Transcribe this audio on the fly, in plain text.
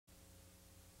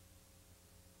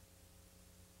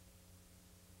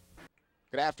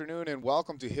Good afternoon and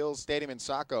welcome to Hills Stadium in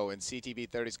Saco and CTV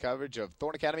 30's coverage of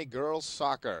Thornton Academy Girls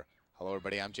Soccer. Hello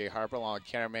everybody, I'm Jay Harper along with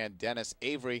cameraman Dennis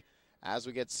Avery as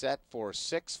we get set for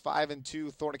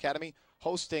 6-5-2 Thornton Academy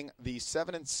hosting the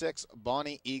 7-6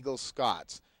 Bonnie Eagle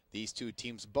Scots. These two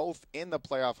teams both in the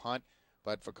playoff hunt,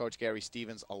 but for Coach Gary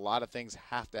Stevens, a lot of things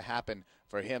have to happen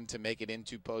for him to make it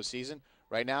into postseason.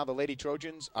 Right now, the Lady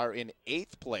Trojans are in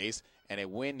 8th place, and a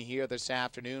win here this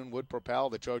afternoon would propel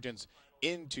the Trojans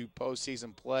into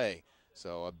postseason play.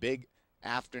 So a big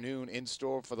afternoon in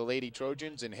store for the Lady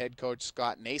Trojans and head coach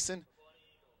Scott Nason.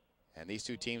 And these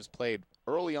two teams played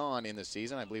early on in the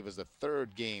season. I believe it was the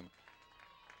third game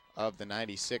of the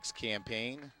 96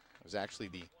 campaign. It was actually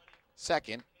the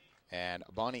second, and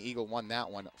Bonnie Eagle won that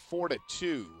one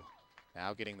 4-2.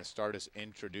 Now getting the starters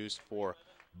introduced for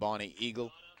Bonnie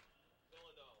Eagle.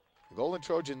 The Golden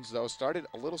Trojans, though, started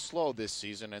a little slow this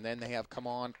season, and then they have come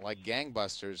on like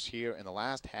gangbusters here in the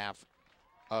last half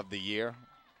of the year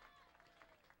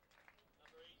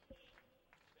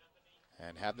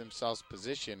and have themselves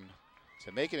positioned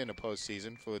to make it into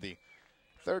postseason for the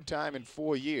third time in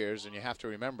 4 years. And you have to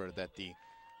remember that the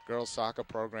girls soccer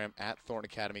program at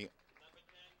Thornton Academy,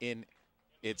 in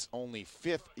its only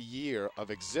 5th year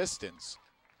of existence,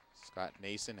 Scott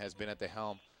Nason has been at the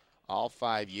helm all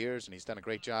 5 years, and he's done a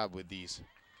great job with these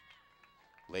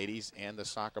ladies and the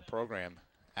soccer program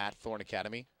at Thornton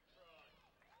Academy.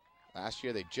 Last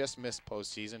year they just missed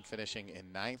postseason, finishing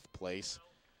in 9th place.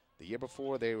 The year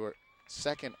before they were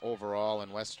 2nd overall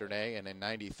in Western A, and in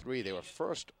 '93 they were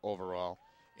 1st overall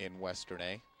in Western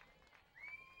A.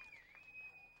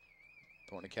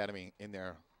 Thornton Academy in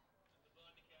their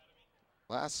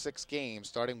last 6 games,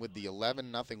 starting with the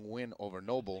 11-0 win over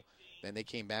Noble. Then they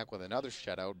came back with another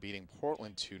shutout, beating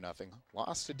Portland 2-0.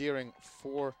 Lost to Deering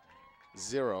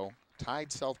 4-0.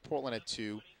 Tied South Portland at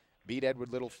 2. Beat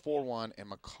Edward Little 4-1 and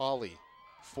Macaulay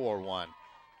 4-1.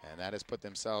 And that has put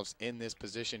themselves in this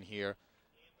position here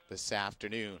this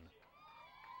afternoon.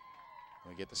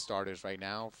 We get the starters right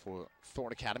now for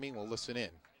Thornton Academy. We'll listen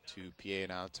in to PA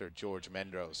announcer George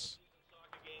Mendros.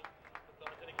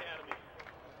 Thornton Academy.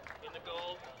 In the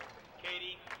goal,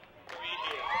 Katie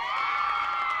Parisia.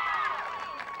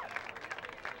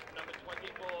 Number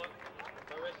 24,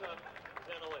 Marissa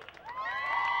Zenoli.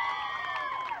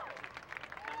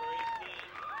 Number 18,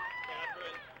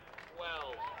 Catherine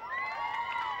Wells.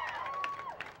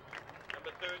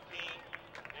 Number 13,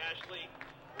 Ashley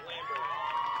Lambert.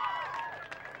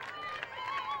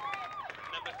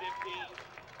 Number 15,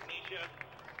 Nisha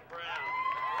Brown.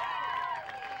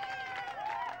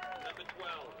 Number 12,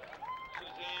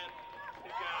 Suzanne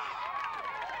Picard.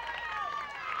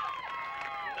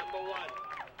 Number 1,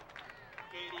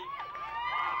 Katie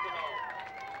Arsenault.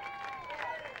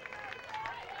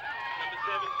 Number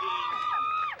 17,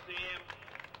 Sam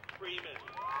Freeman.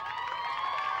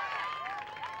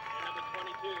 And number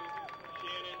 22,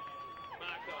 Shannon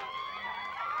Markov.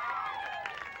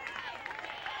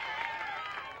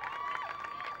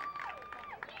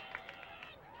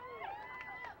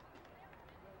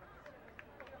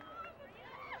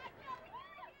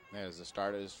 There's the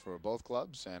starters for both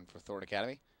clubs and for Thornton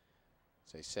Academy.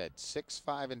 As I said,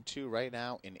 6-5-2 right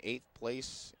now in 8th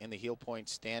place in the Heel Point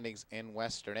standings in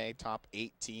Western A. Top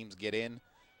 8 teams get in.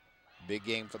 Big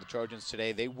game for the Trojans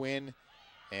today. They win,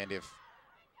 and if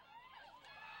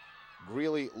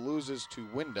Greeley loses to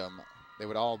Wyndham, they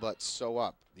would all but sew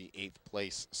up the 8th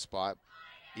place spot.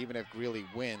 Even if Greeley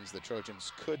wins, the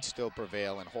Trojans could still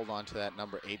prevail and hold on to that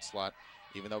number 8 slot,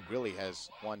 even though Greeley has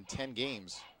won 10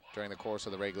 games during the course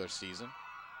of the regular season.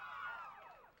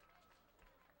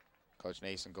 Coach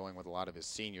Nason going with a lot of his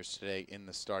seniors today in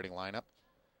the starting lineup.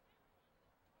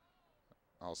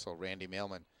 Also, Randy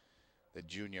Mailman, the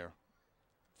junior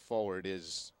forward,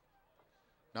 is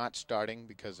not starting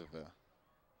because of the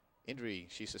injury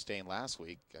she sustained last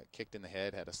week. Got kicked in the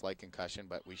head, had a slight concussion,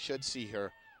 but we should see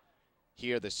her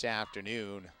here this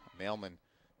afternoon. Mailman,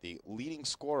 the leading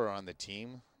scorer on the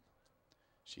team.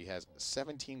 She has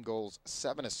 17 goals,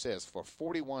 7 assists for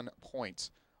 41 points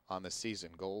on the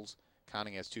season. Goals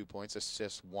counting as 2 points,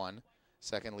 assists 1.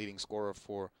 Second leading scorer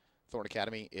for Thornton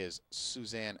Academy is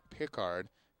Suzanne Picard.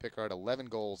 Picard 11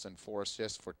 goals and 4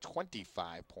 assists for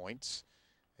 25 points.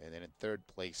 And then in third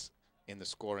place in the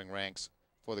scoring ranks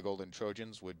for the Golden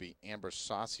Trojans would be Amber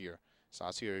Saucier.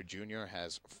 Saucier Jr.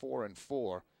 has 4 and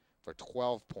 4 for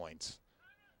 12 points.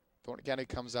 Thornton Academy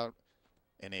comes out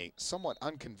in a somewhat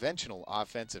unconventional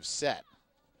offensive set.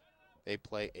 They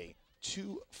play a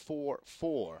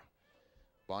 2-4-4.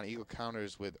 Bonnie Eagle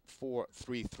counters with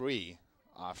 4-3-3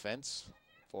 offense,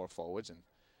 4 forwards and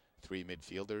 3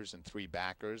 midfielders and 3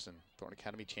 backers, and Thornton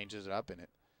Academy changes it up, and it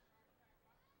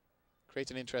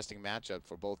creates an interesting matchup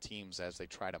for both teams as they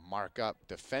try to mark up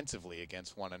defensively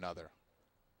against one another.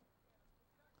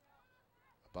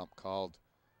 A bump called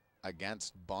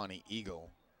against Bonnie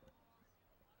Eagle.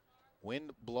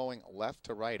 Wind blowing left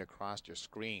to right across your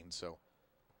screen, so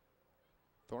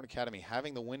Thornton Academy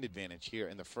having the wind advantage here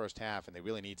in the first half, and they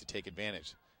really need to take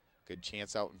advantage. Good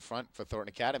chance out in front for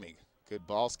Thornton Academy. Good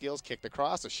ball skills, kicked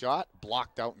across, a shot,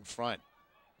 blocked out in front.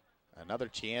 Another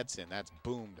chance, and that's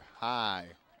boomed high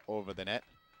over the net,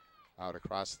 out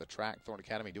across the track. Thornton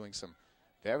Academy doing some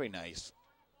very nice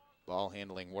ball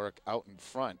handling work out in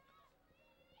front.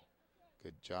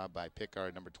 Good job by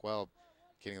Pickard, number 12,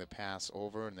 getting the pass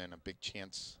over, and then a big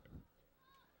chance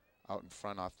out in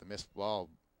front off the missed ball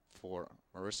for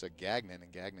Marissa Gagnon,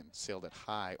 and Gagnon sailed it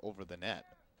high over the net.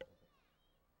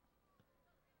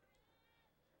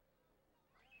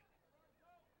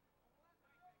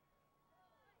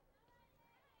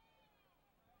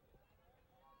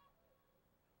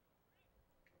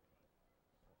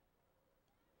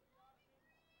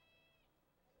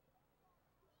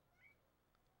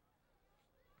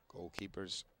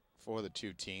 Goalkeepers for the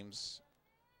two teams.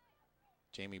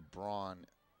 Jamie Braun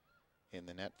in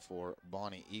the net for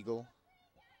Bonnie Eagle,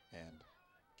 and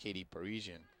Katie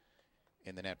Parisian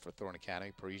in the net for Thornton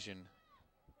Academy. Parisian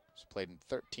has played in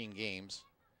 13 games,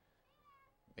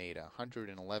 made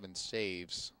 111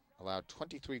 saves, allowed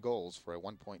 23 goals for a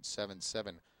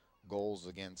 1.77 goals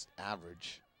against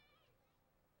average.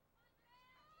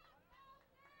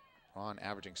 Braun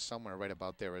averaging somewhere right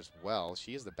about there as well.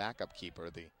 She is the backup keeper.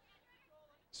 The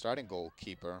starting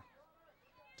goalkeeper,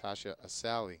 Tasha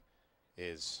Asali,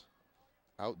 is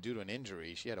out due to an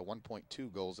injury. She had a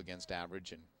 1.2 goals against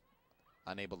average and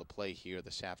unable to play here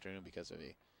this afternoon because of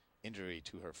an injury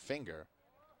to her finger.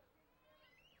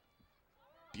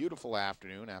 Beautiful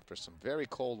afternoon after some very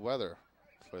cold weather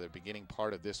for the beginning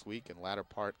part of this week and latter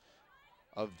part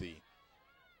of the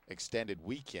extended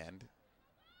weekend.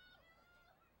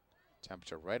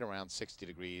 Temperature right around 60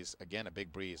 degrees. Again, a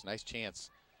big breeze. Nice chance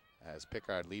as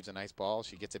Pickard leaves a nice ball.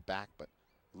 She gets it back, but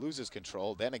loses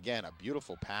control. Then again, a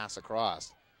beautiful pass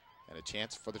across and a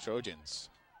chance for the Trojans.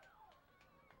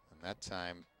 And that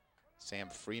time, Sam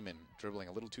Freeman dribbling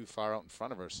a little too far out in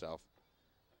front of herself,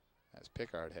 as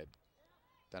Pickard had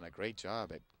done a great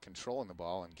job at controlling the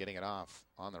ball and getting it off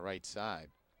on the right side.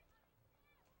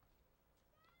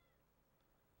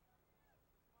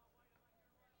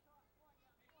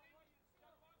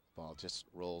 Ball just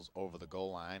rolls over the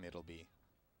goal line. It'll be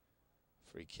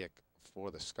free kick for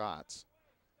the Scots.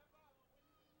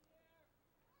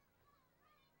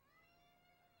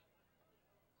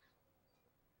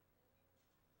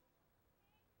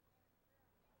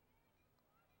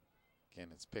 Again,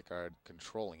 it's Pickard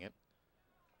controlling it.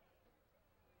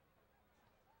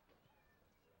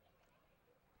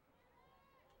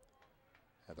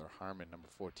 Heather Harmon, number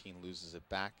 14, loses it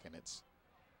back, and it's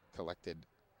collected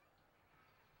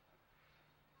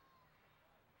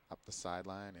up the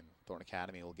sideline, and Thornton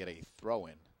Academy will get a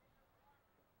throw-in.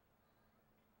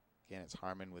 Again, it's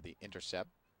Harmon with the intercept.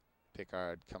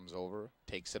 Pickard comes over,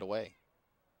 takes it away.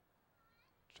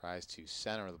 Tries to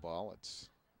center the ball. It's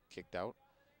kicked out.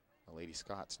 The Lady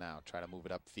Scots now try to move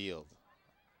it upfield.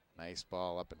 Nice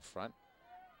ball up in front,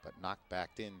 but knocked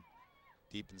back in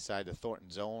deep inside the Thornton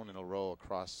zone, and it'll roll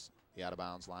across the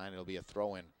out-of-bounds line. It'll be a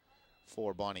throw-in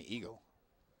for Bonnie Eagle.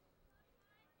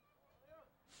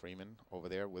 Freeman over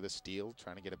there with a steal,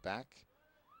 trying to get it back.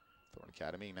 Thornton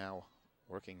Academy now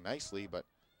working nicely, but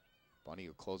Bonnie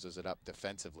Eagle closes it up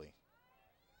defensively.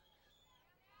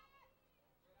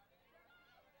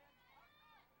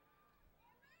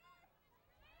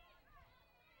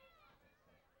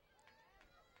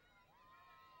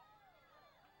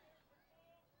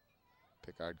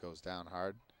 Pickard goes down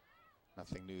hard.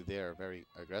 Nothing new there. Very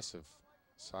aggressive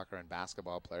soccer and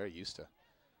basketball player, used to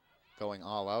going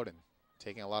all out and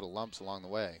taking a lot of lumps along the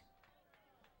way.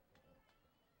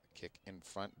 A kick in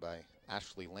front by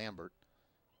Ashley Lambert.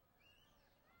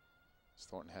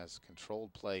 Thornton has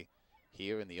controlled play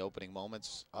here in the opening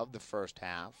moments of the first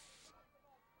half.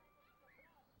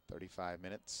 35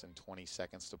 minutes and 20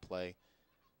 seconds to play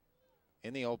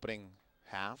in the opening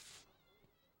half.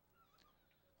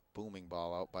 Booming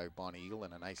ball out by Bonnie Eagle,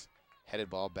 and a nice headed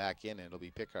ball back in, and it'll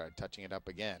be Pickard touching it up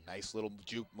again. Nice little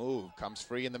juke move, comes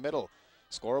free in the middle.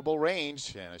 Scoreable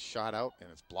range, and a shot out,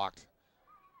 and it's blocked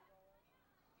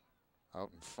out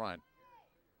in front.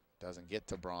 Doesn't get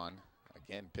to Braun.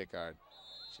 Again, Pickard,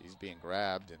 she's being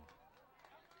grabbed, and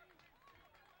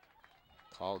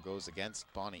call goes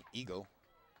against Bonnie Eagle.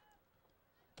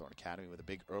 Thornton Academy with a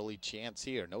big early chance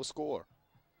here, no score.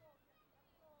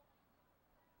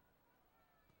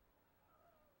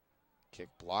 Kick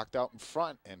blocked out in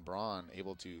front, and Braun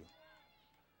able to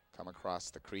come across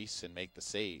the crease and make the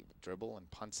save. Dribble and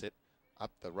punts it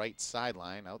up the right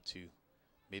sideline out to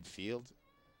midfield.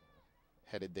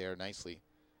 Headed there nicely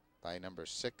by number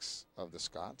 6 of the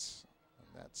Scots, and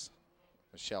that's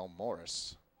Michelle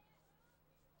Morris.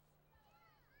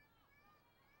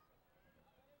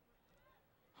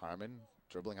 Harmon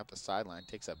dribbling up the sideline,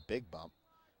 takes a big bump.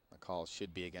 The call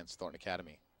should be against Thornton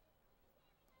Academy.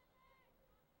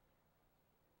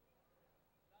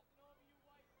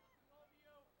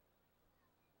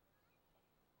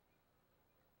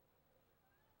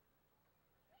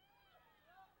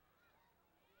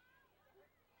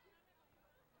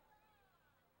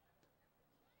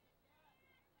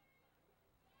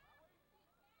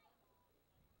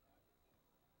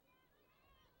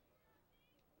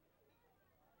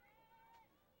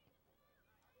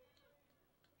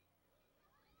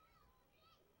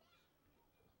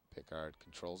 Pickard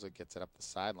controls it, gets it up the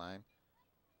sideline,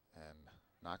 and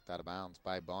knocked out of bounds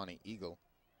by Bonnie Eagle.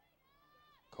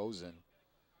 Cozen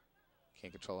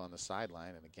can't control on the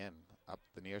sideline, and again, up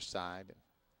the near side, and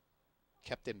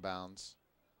kept in bounds.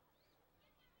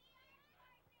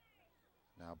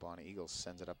 Now Bonnie Eagle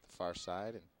sends it up the far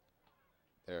side, and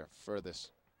their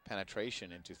furthest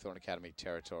penetration into Thornton Academy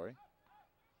territory.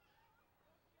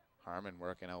 Harmon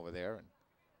working over there and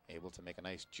able to make a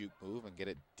nice juke move and get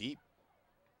it deep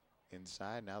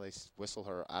inside. Now they whistle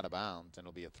her out of bounds, and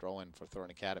it'll be a throw-in for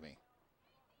Thornton Academy.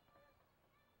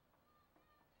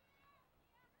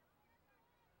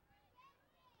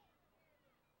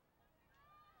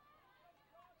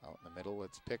 Out in the middle,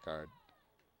 it's Pickard.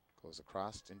 Goes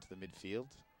across into the midfield.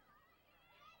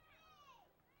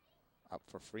 Up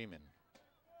for Freeman.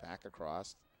 Back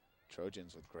across.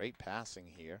 Trojans with great passing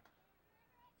here.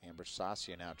 Amber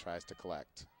Saucier now tries to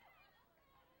collect.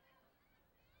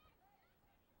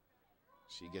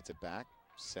 She gets it back,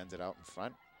 sends it out in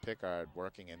front. Pickard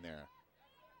working in there.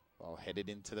 Ball headed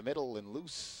into the middle and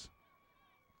loose.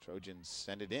 Trojans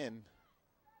send it in.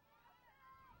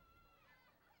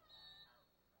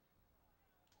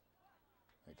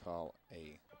 They call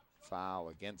a foul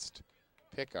against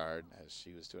Pickard, as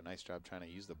she was doing a nice job trying to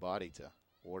use the body to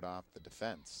ward off the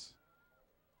defense.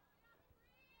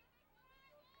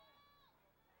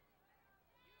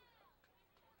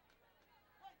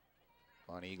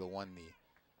 Bonnie Eagle won the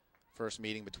first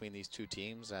meeting between these two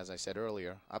teams, as I said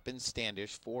earlier, up in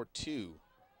Standish 4-2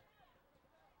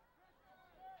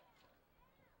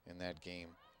 in that game.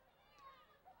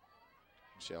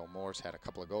 Michelle Morse had a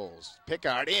couple of goals.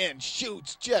 Pickard in,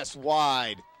 shoots just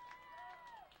wide.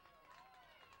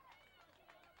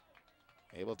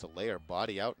 Able to lay her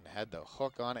body out and had the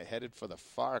hook on it, headed for the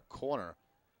far corner.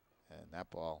 And that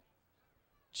ball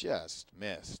just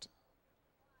missed.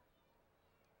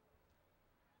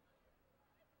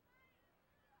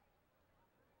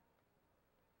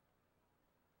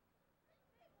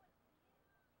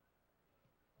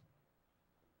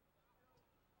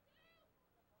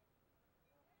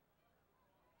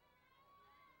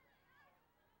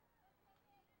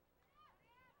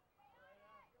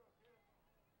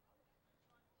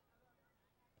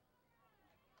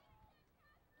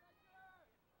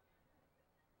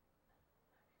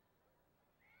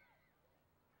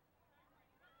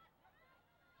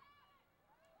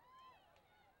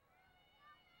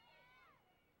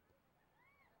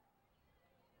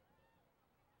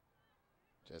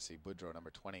 Jesse Boudreau, number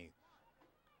 20,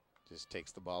 just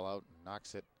takes the ball out and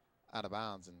knocks it out of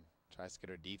bounds and tries to get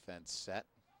her defense set.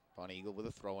 Bonnie Eagle with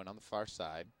a throw-in on the far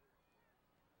side.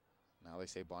 Now they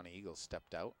say Bonnie Eagle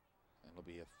stepped out, and it'll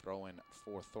be a throw-in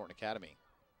for Thornton Academy.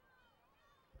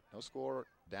 No score,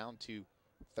 down to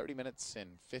 30 minutes and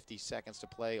 50 seconds to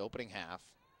play, opening half.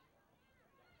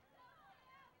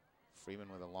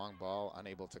 Freeman with a long ball,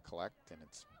 unable to collect, and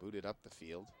it's booted up the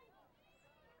field.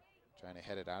 Trying to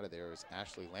head it out of there is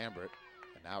Ashley Lambert,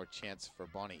 and now a chance for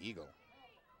Bonnie Eagle.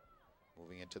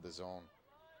 Moving into the zone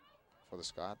for the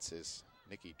Scots is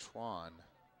Nikki Tron.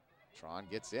 Tron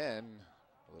gets in.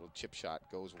 A little chip shot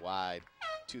goes wide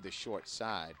to the short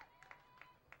side.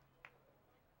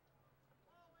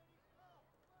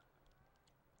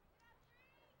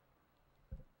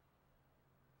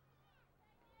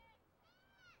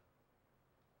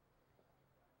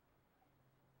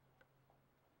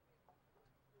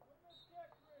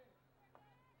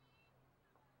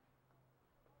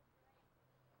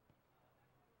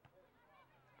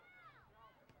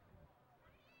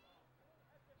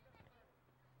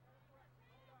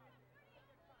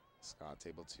 Scott's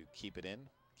able to keep it in,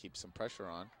 keep some pressure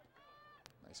on.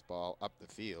 Nice ball up the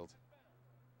field.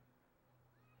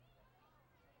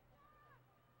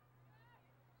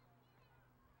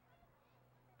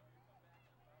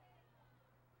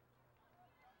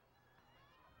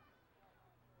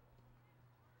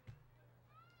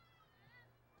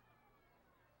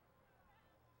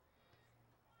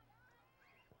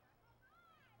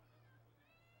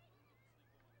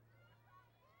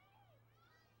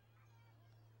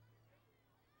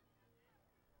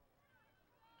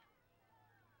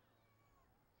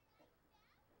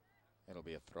 It'll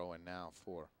be a throw in now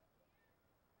for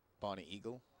Bonnie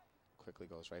Eagle. Quickly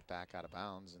goes right back out of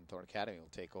bounds, and Thornton Academy will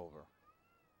take over.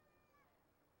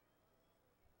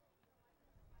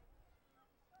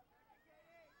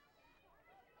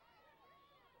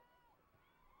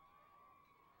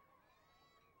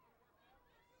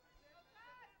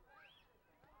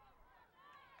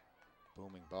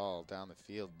 Booming ball down the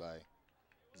field by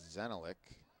Zenelik,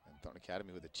 and Thornton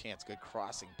Academy with a chance. Good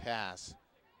crossing pass,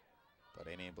 but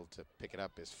ain't able to pick it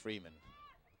up is Freeman.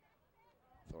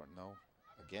 Thornton, though,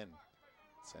 again,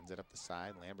 sends it up the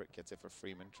side. Lambert gets it for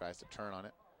Freeman, tries to turn on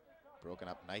it. Broken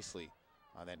up nicely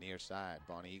on that near side.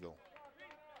 Bonnie Eagle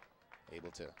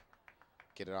able to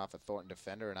get it off a Thornton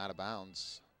defender and out of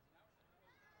bounds.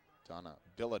 Donna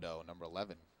Bilodeau, number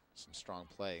 11. Some strong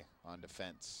play on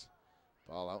defense.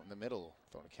 Ball out in the middle.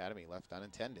 Thornton Academy left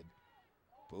unintended.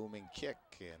 Booming kick,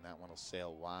 and that one will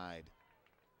sail wide.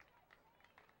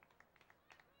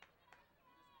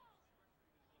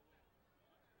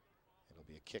 It'll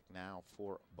be a kick now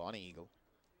for Bonnie Eagle.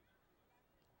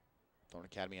 Thornton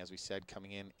Academy, as we said,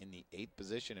 coming in the 8th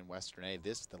position in Western A.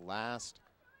 This the last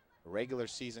regular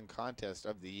season contest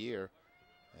of the year,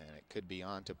 and it could be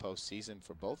on to postseason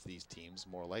for both these teams.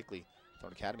 More likely,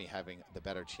 Thornton Academy having the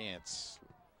better chance.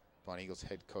 Bonnie Eagles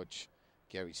head coach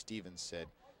Gary Stevens said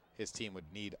his team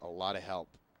would need a lot of help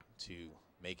to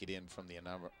make it in from the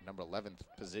number 11th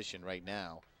position right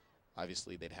now.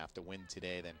 Obviously, they'd have to win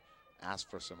today, then ask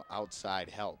for some outside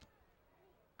help.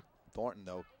 Thornton,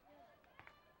 though,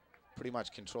 pretty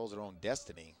much controls their own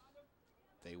destiny.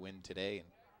 They win today and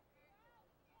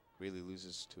really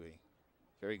loses to a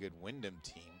very good Wyndham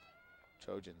team.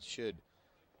 Trojans should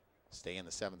stay in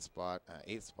the 8th spot,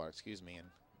 and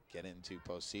get into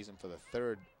postseason for the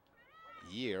 3rd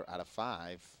year out of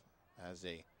 5 as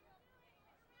a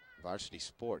varsity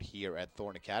sport here at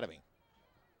Thornton Academy.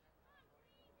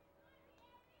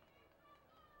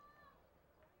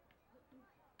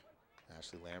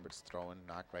 Ashley Lambert's throwing,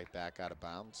 knocked right back out of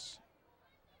bounds.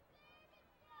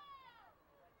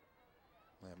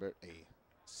 Lambert, a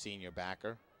senior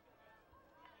backer.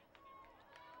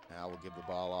 Now we'll give the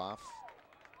ball off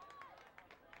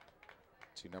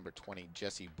to number 20,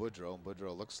 Jesse Boudreau.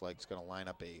 Boudreau looks like he's going to line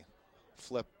up a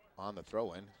flip on the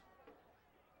throw-in.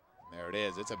 There it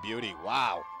is. It's a beauty.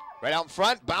 Wow. Right out in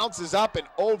front, bounces up and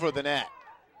over the net.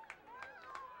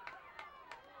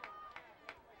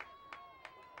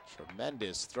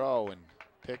 Tremendous throw, and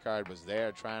Pickard was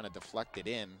there trying to deflect it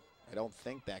in. I don't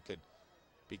think that could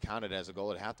be counted as a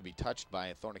goal. It'd have to be touched by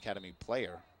a Thornton Academy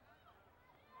player.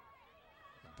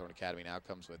 And Thornton Academy now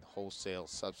comes with wholesale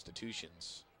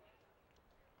substitutions,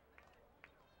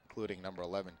 including number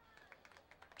 11,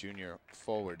 junior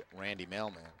forward Randy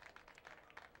Mailman.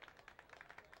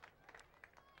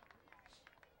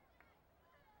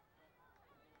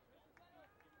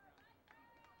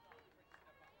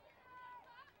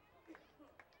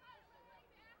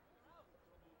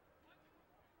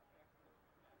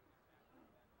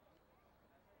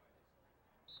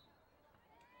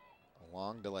 A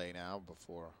long delay now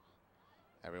before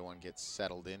everyone gets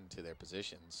settled into their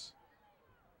positions.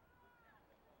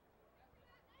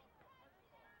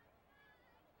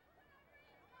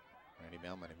 Randy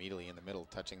Mailman immediately in the middle,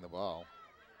 touching the ball.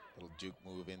 Little juke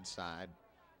move inside.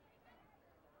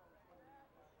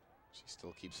 She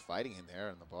still keeps fighting in there,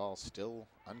 and the ball still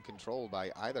uncontrolled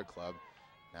by either club.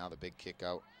 Now the big kick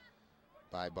out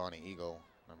by Bonnie Eagle.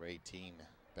 Number 18,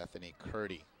 Bethany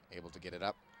Curdy, able to get it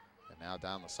up. And now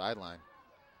down the sideline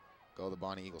go the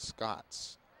Bonnie Eagle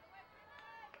Scots.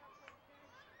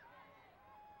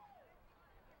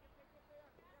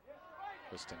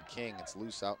 Kristen King, it's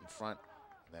loose out in front,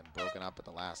 and then broken up at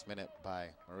the last minute by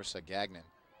Marissa Gagnon.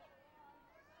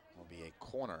 Will be a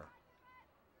corner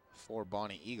for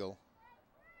Bonnie Eagle.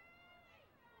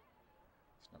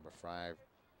 It's number 5,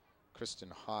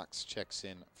 Kristen Hawks, checks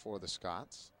in for the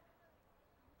Scots.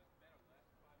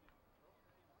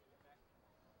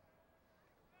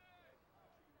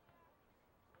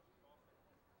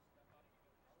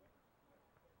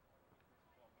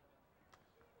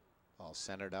 All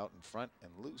centered out in front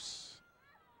and loose.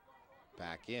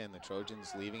 Back in, the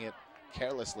Trojans leaving it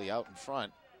carelessly out in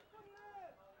front.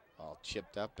 All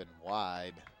chipped up and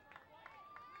wide.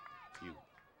 A few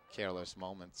careless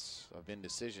moments of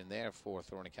indecision there for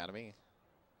Thornton Academy.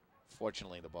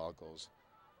 Fortunately, the ball goes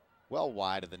well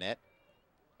wide of the net,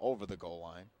 over the goal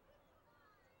line.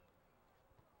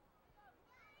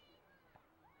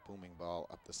 Booming ball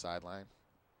up the sideline,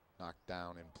 knocked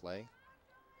down in play.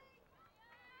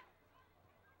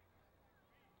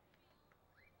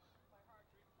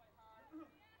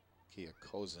 Kia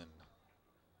Kozin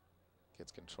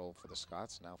gets control for the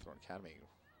Scots. Now Thornton Academy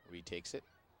retakes it.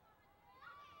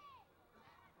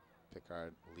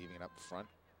 Pickard leaving it up front.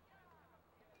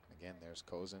 Again, there's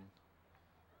Kozin.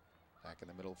 Back in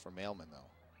the middle for Mailman,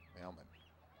 though. Mailman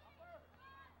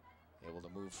able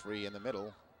to move free in the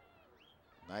middle.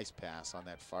 Nice pass on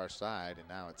that far side, and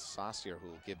now it's Saucier who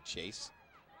will give chase.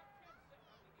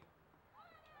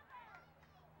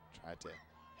 Tried to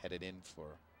head it in for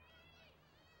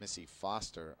Missy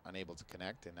Foster, unable to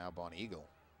connect, and now Bonnie Eagle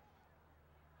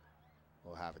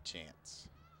will have a chance.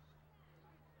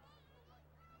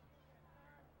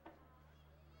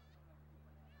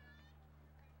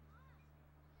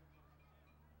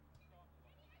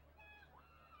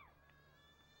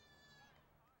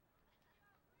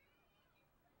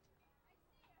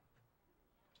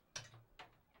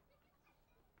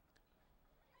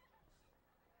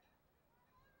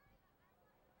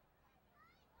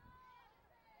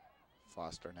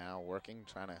 Foster now working,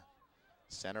 trying to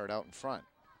center it out in front.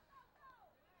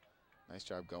 Nice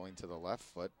job going to the left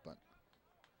foot, but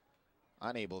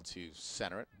unable to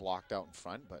center it. Blocked out in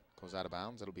front, but goes out of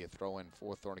bounds. It'll be a throw-in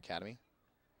for Thornton Academy.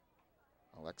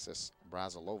 Alexis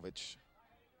Brazilovic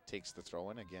takes the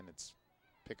throw-in. Again, it's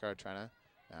Pickard trying to.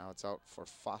 Now it's out for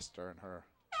Foster, and her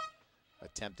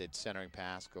attempted centering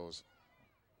pass goes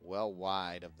well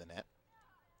wide of the net.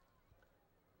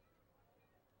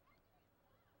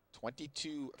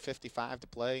 22:55 to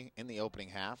play in the opening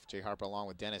half. Jay Harper along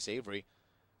with Dennis Avery.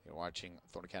 You're watching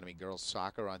Thornton Academy Girls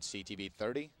Soccer on CTV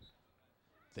 30.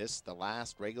 This, the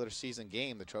last regular season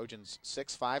game. The Trojans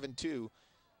 6-5-2.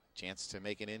 Chance to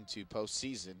make it into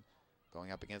postseason.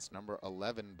 Going up against number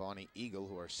 11, Bonnie Eagle,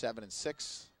 who are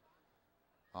 7-6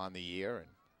 on the year. And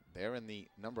they're in the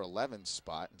number 11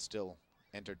 spot and still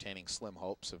entertaining slim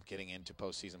hopes of getting into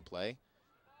postseason play.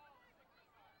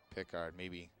 Pickard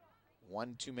maybe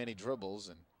one too many dribbles,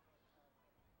 and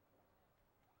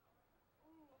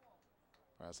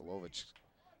Brazilovic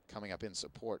coming up in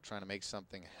support, trying to make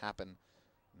something happen.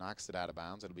 Knocks it out of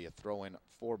bounds. It'll be a throw-in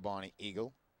for Bonnie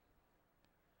Eagle.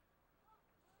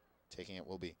 Taking it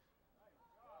will be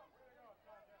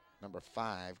number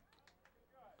 5,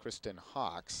 Kristen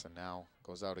Hawks, and now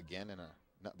goes out again in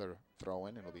another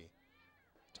throw-in. It'll be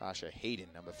Tasha Hayden,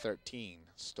 number 13,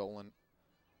 stolen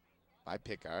by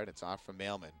Pickard. It's off from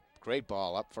Mailman. Great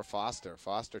ball up for Foster.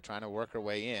 Foster trying to work her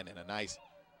way in, and a nice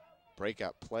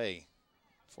breakup play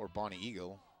for Bonnie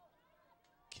Eagle.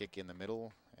 Kick in the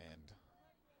middle, and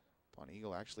Bonnie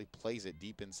Eagle actually plays it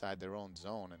deep inside their own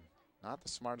zone, and not the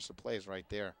smartest of plays right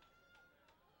there.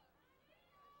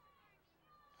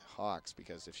 Hawks,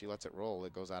 because if she lets it roll,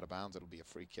 it goes out of bounds. It'll be a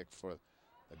free kick for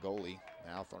the goalie.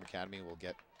 Now Thornton Academy will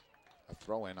get a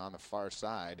throw-in on the far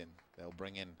side, and they'll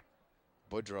bring in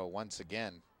Boudreau once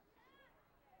again.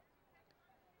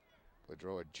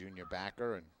 Boudreau, a junior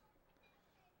backer, and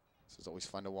this is always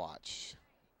fun to watch.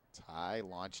 It's high,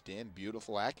 launched in,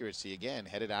 beautiful accuracy again,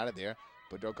 headed out of there.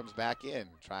 Boudreau comes back in,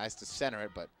 tries to center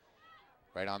it, but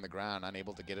right on the ground,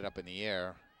 unable to get it up in the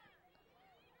air.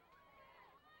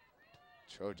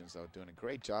 Trojans, though, doing a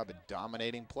great job at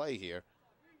dominating play here.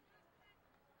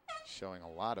 Showing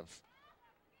a lot of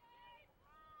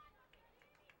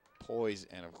poise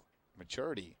and of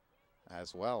maturity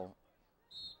as well.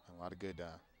 A lot of good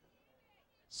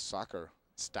soccer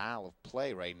style of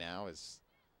play right now, as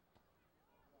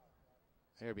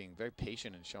they're being very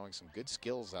patient and showing some good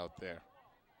skills out there.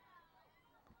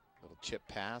 Little chip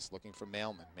pass looking for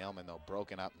Mailman. Mailman, though,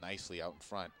 broken up nicely out in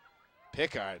front.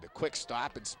 Pickard, a quick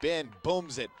stop and spin,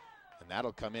 booms it, and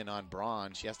that'll come in on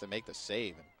Braun. She has to make the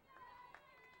save. And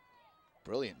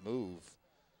brilliant move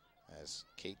as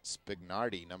Kate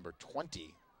Spignardi, number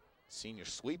 20, senior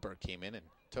sweeper, came in and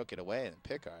took it away, and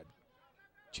Pickard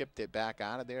chipped it back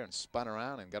out of there and spun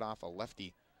around and got off a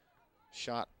lefty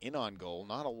shot in on goal.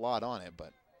 Not a lot on it,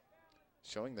 but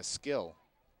showing the skill.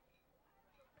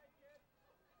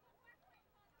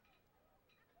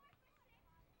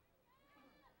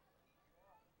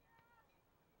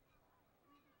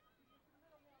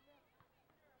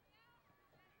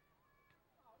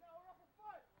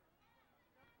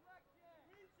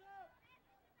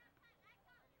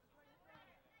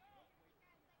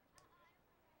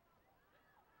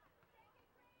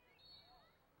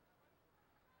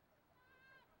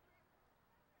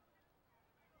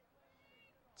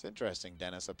 It's interesting,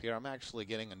 Dennis, up here. I'm actually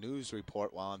getting a news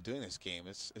report while I'm doing this game.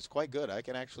 It's quite good. I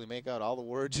can actually make out all the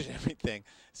words and everything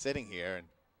sitting here. And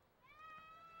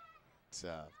it's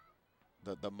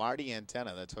the Marty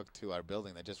antenna that's hooked to our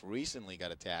building that just recently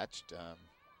got attached,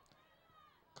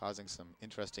 causing some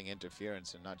interesting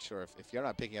interference. And not sure if you're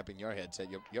not picking up in your headset,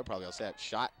 you're probably all set.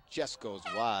 Shot just goes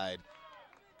wide.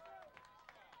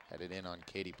 Headed in on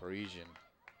Katie Parisian.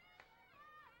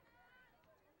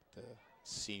 The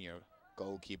senior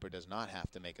goalkeeper does not have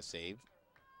to make a save.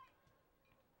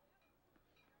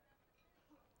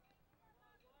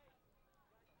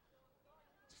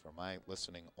 It's for my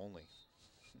listening only.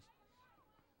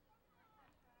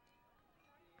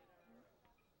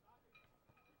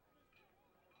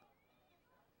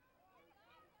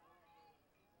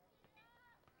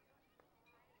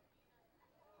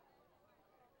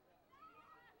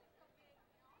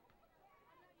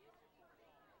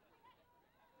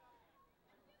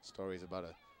 Stories about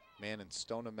a man in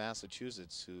Stoneham,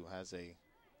 Massachusetts who has a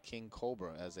king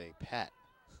cobra as a pet.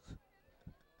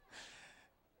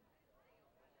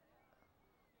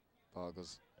 Ball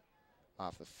goes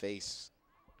off the face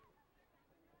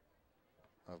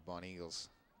of Bon Eagle's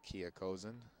Kia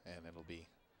Kozin, and it'll be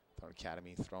Thornton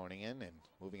Academy throwing in and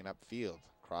moving it upfield.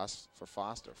 Cross for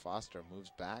Foster. Foster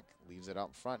moves back, leaves it out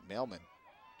in front. Mailman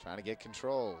trying to get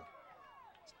control.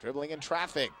 He's dribbling in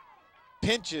traffic.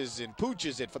 Pinches and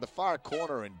pooches it for the far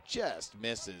corner and just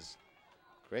misses.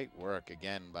 Great work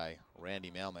again by Randy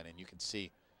Mailman, and you can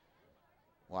see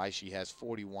why she has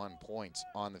 41 points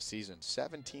on the season.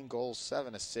 17 goals,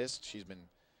 7 assists. She's been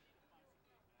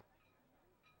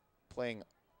playing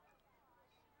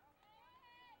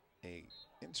a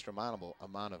insurmountable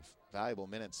amount of valuable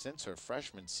minutes since her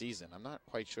freshman season. I'm not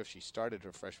quite sure if she started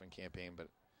her freshman campaign, but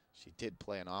she did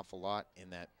play an awful lot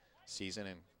in that season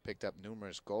and picked up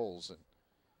numerous goals. And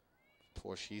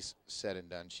before she's said and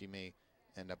done, she may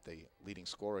end up the leading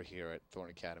scorer here at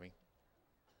Thornton Academy.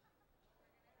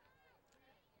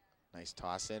 Nice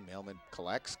toss in. Mailman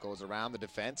collects, goes around the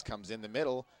defense, comes in the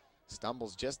middle,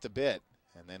 stumbles just a bit,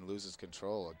 and then loses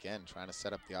control. Again, trying to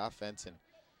set up the offense, and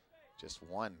just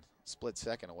one split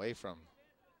second away from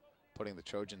putting the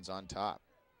Trojans on top.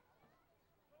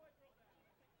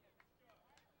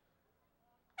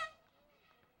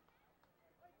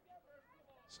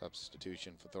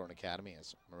 Substitution for Thornton Academy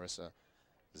as Marissa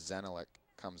Zenelik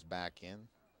comes back in.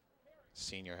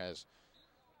 Senior has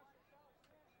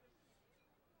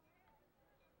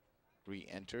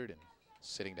re-entered, and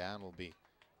sitting down will be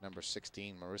number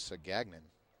 16, Marissa Gagnon.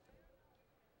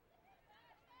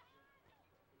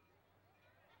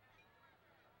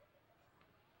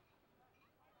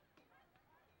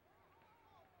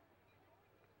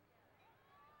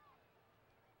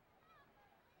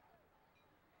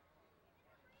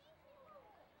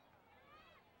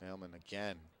 Mailman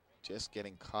again, just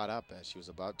getting caught up as she was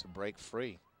about to break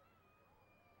free.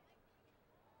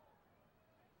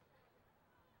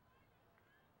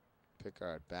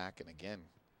 Pickard back, and again,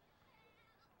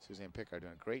 Suzanne Pickard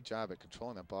doing a great job at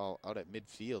controlling the ball out at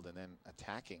midfield and then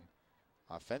attacking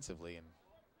offensively. And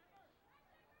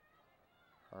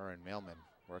her and Mailman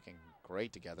working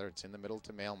great together. It's in the middle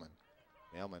to Mailman.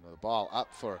 Mailman with the ball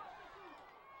up for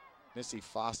Missy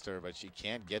Foster, but she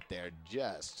can't get there,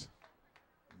 just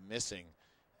missing.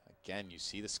 Again, you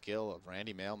see the skill of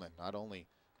Randy Mailman, not only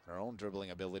her own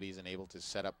dribbling abilities and able to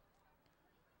set up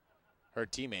her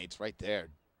teammates right there.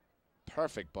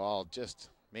 Perfect ball, just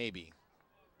maybe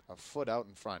a foot out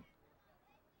in front.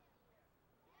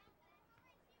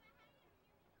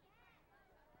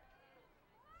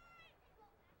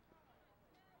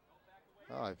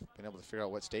 Oh, I've been able to figure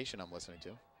out what station I'm listening to.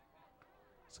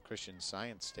 It's a Christian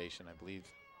Science station, I believe,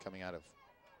 coming out of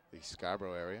the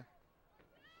Scarborough area.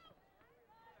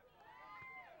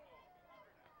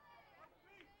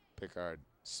 Pickard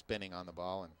spinning on the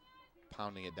ball and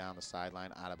pounding it down the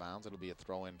sideline out of bounds. It'll be a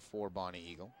throw in for Bonnie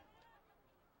Eagle.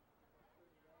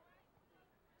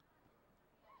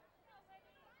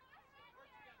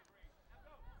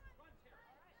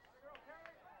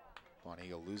 Bonnie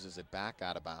Eagle loses it back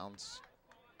out of bounds.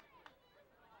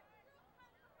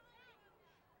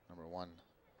 Number 1,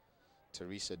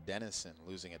 Teresa Dennison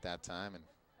losing at that time, and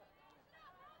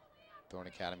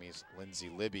Thornton Academy's Lindsay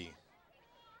Libby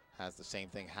has the same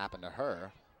thing happen to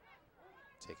her.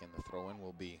 Taking the throw in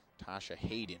will be Tasha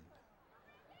Hayden.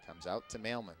 Comes out to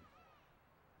Mailman.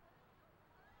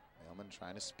 Mailman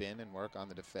trying to spin and work on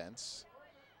the defense.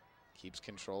 Keeps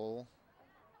control.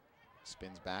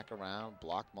 Spins back around,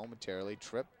 blocked momentarily,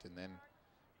 tripped, and then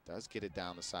does get it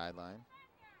down the sideline.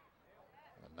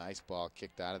 A nice ball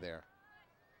kicked out of there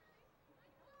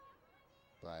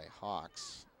by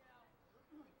Hawks.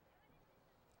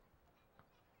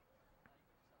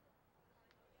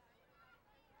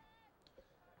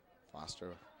 Foster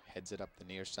heads it up the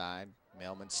near side.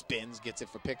 Mailman spins, gets it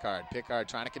for Pickard. Pickard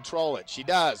trying to control it. She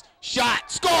does.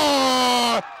 Shot,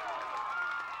 score!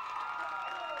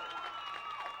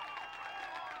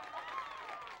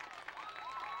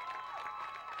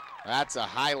 That's a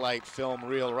highlight film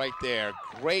reel right there.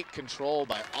 Great control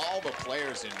by all the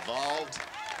players involved.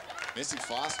 Missy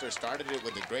Foster started it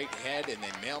with a great head, and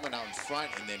then Mailman out in front,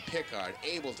 and then Pickard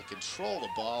able to control the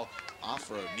ball off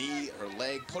her knee, her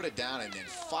leg, put it down, and then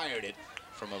fired it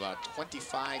from about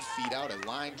 25 feet out. A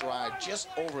line drive just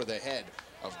over the head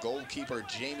of goalkeeper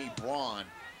Jamie Braun.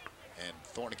 And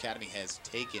Thornton Academy has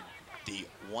taken the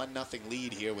 1-0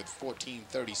 lead here with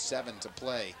 14:37 to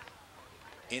play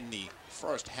in the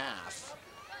first half.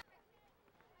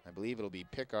 I believe it'll be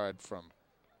Pickard from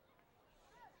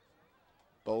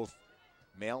both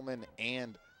Mailman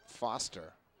and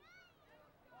Foster.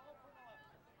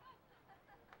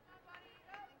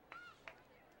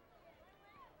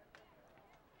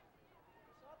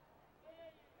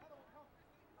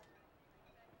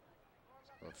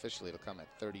 So officially it'll come at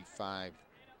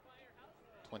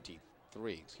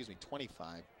 25-23, excuse me,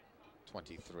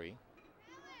 25-23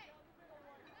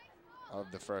 of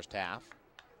the first half.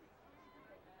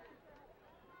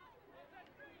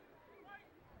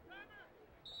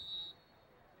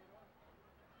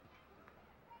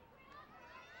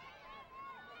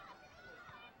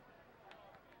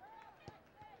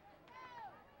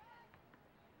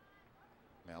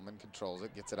 Mailman controls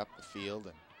it, gets it up the field,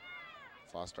 and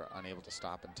Foster unable to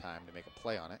stop in time to make a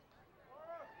play on it.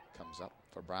 Comes up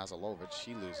for Brazilovic,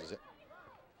 she loses it.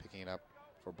 Picking it up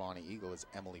for Bonnie Eagle is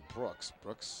Emily Brooks.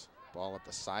 Brooks, ball at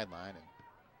the sideline, and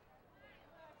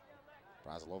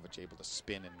Brazilovic able to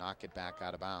spin and knock it back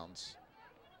out of bounds.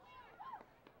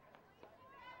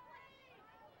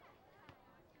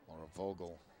 Laura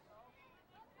Vogel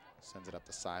sends it up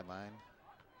the sideline.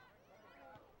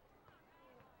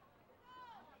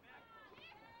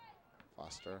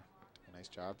 Foster doing a nice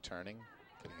job turning,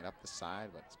 getting it up the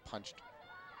side, but it's punched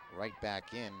right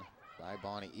back in by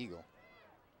Bonnie Eagle.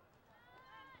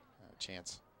 A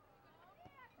chance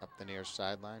up the near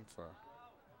sideline for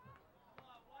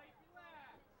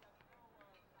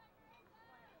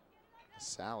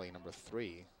Sally, number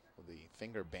 3, with the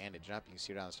finger bandaged up. You can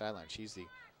see her on the sideline. She's the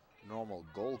normal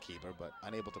goalkeeper, but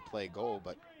unable to play goal,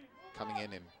 but coming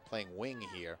in and playing wing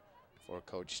here for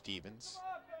Coach Stevens.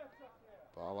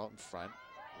 Ball out in front,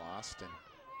 lost, and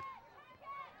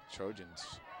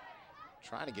Trojans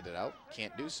trying to get it out,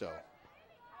 can't do so.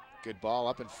 Good ball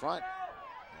up in front,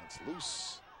 and it's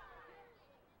loose.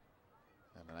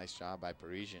 And a nice job by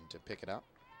Parisian to pick it up.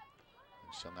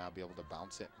 And she'll now be able to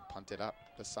bounce it and punt it up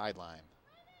the sideline.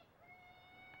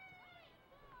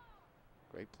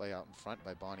 Great play out in front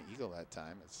by Bonnie Eagle that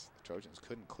time as the Trojans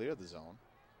couldn't clear the zone.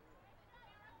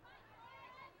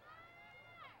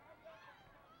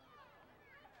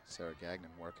 Sarah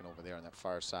Gagnon working over there on that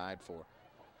far side for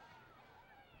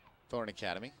Thornton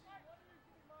Academy.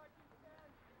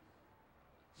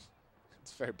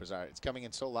 It's very bizarre. It's coming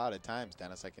in so loud at times,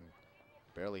 Dennis, I can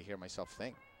barely hear myself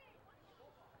think.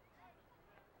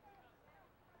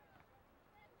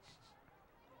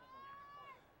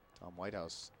 Tom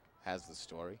Whitehouse has the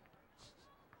story.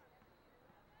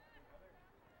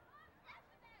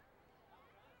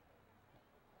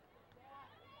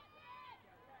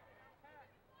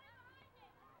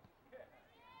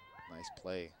 Nice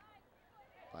play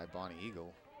by Bonnie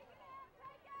Eagle.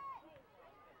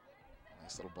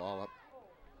 Nice little ball up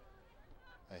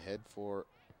ahead for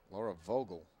Laura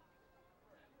Vogel.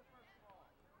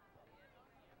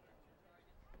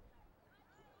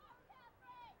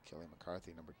 Kelly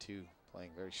McCarthy, number 2,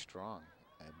 playing very strong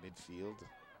at midfield.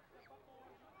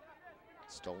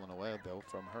 Stolen away, though,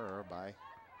 from her by, I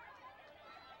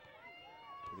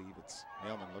believe it's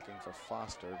Mailman looking for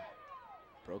Foster.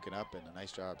 Broken up, and a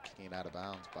nice job kicking it out of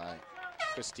bounds by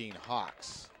Christine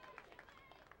Hawks.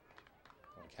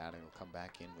 Academy will come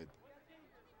back in with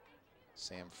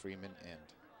Sam Freeman and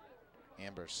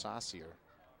Amber Saucier.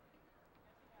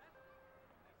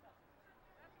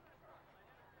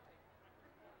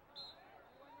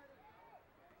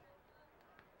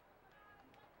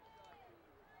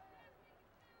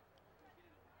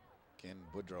 Again,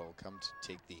 Boudreau will come to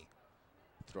take the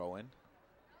throw in.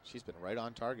 She's been right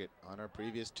on target on her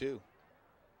previous 2.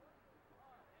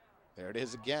 There it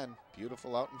is again.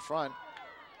 Beautiful out in front.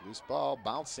 Loose ball,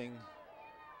 bouncing.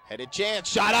 Headed chance,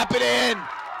 shot up and in!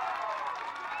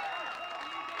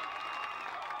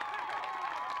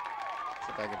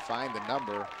 See if I can find the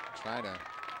number. Trying to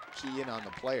key in on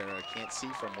the player. I can't see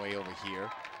from way over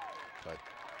here. But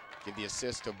give the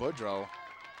assist to Boudreau.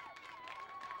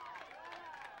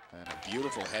 And a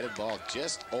beautiful headed ball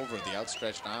just over the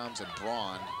outstretched arms of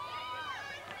Braun.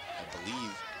 I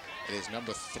believe it is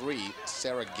number 3,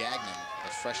 Sarah Gagnon, a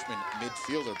freshman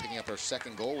midfielder, picking up her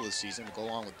 2nd goal this season to go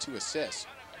along with 2 assists.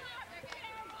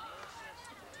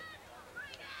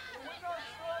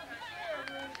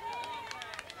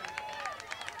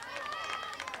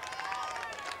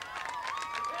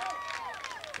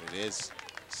 It is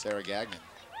Sarah Gagnon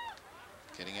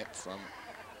getting it from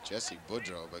Jessie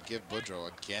Boudreau, but give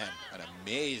Boudreau again an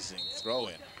amazing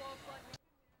throw-in.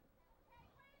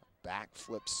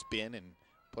 Backflip spin and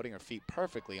putting her feet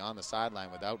perfectly on the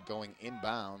sideline without going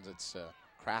inbounds. It's a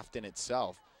craft in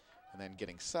itself. And then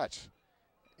getting such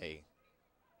a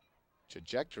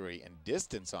trajectory and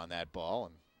distance on that ball.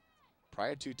 And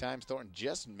prior 2 times, Thornton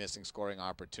just missing scoring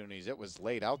opportunities. It was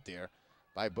laid out there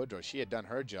by Boudreau. She had done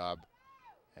her job.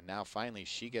 And now finally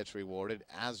she gets rewarded,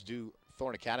 as do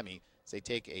Thornton Academy, as they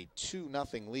take a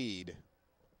 2-0 lead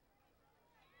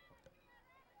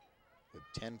with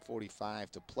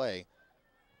 10:45 to play.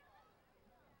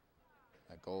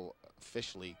 That goal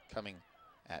officially coming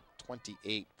at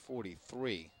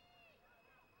 28:43.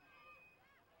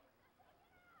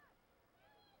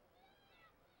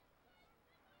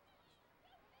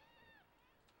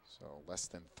 So less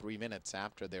than 3 minutes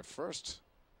after their first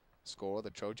score,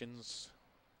 the Trojans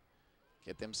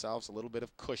get themselves a little bit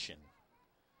of cushion.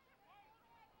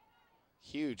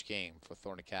 Huge game for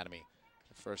Thornton Academy.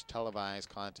 The first televised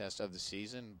contest of the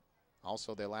season.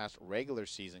 Also their last regular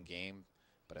season game.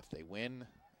 But if they win,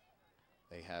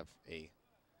 they have a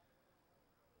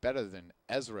better than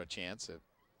Ezra chance of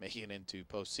making it into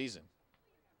postseason.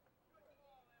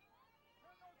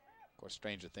 Of course,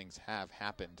 stranger things have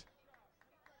happened.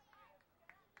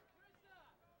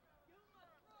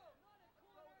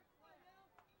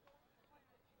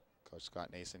 Coach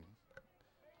Scott Nason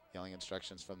yelling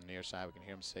instructions from the near side. We can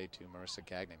hear him say to Marissa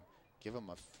Gagnon, give him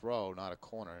a throw, not a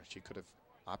corner. She could have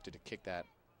opted to kick that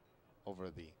over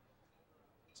the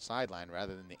sideline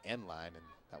rather than the end line, and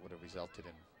that would have resulted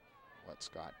in what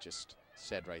Scott just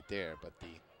said right there. But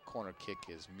the corner kick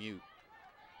is mute,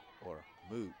 or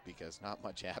moot, because not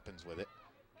much happens with it.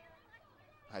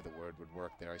 Either word would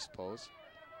work there, I suppose.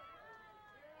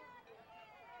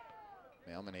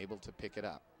 Mailman able to pick it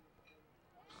up.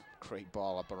 Great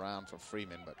ball up around for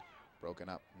Freeman, but broken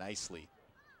up nicely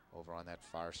over on that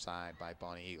far side by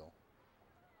Bonnie Eagle.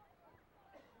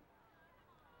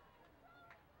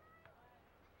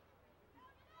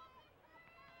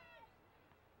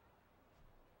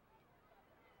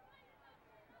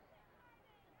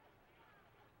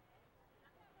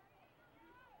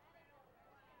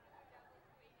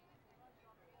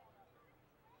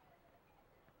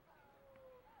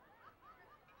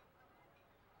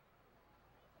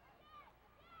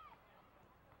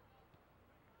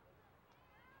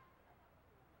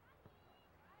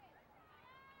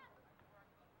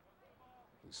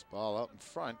 Loose ball out in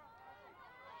front.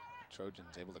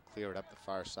 Trojans able to clear it up the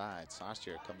far side.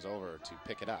 Saucier comes over to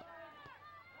pick it up.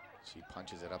 She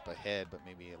punches it up ahead, but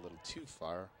maybe a little too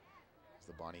far, as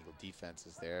the Bonnie Eagle defense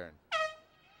is there. And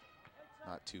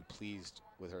not too pleased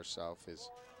with herself is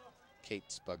Kate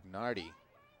Spagnardi.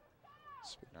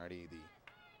 Spagnardi, the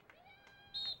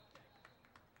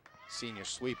senior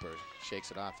sweeper,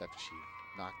 shakes it off after she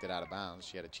knocked it out of bounds.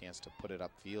 She had a chance to put it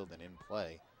upfield and in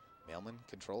play. Mailman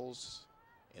controls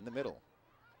in the middle.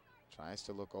 Tries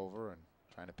to look over and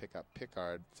trying to pick up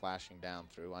Pickard, flashing down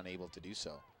through, unable to do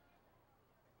so.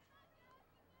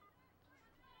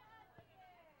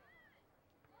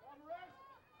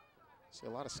 See a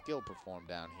lot of skill performed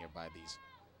down here by these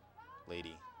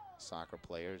lady soccer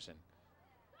players, and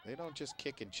they don't just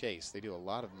kick and chase. They do a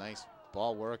lot of nice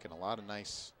ball work and a lot of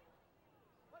nice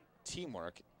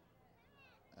teamwork,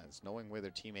 as knowing where their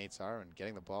teammates are and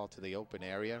getting the ball to the open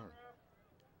area.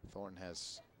 Thornton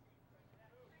has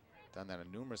done that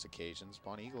on numerous occasions.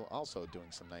 Bonnie Eagle also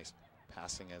doing some nice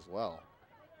passing as well.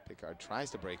 Pickard tries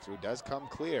to break through, does come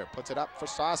clear, puts it up for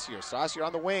Saucier. Saucier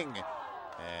on the wing,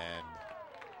 and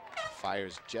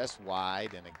fires just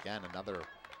wide. And again, another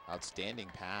outstanding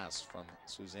pass from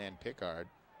Suzanne Pickard,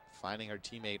 finding her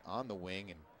teammate on the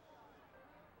wing. And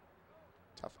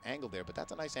tough angle there, but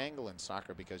that's a nice angle in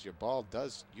soccer, because your ball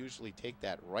does usually take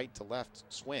that right to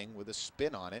left swing with a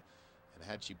spin on it. And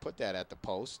had she put that at the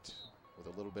post with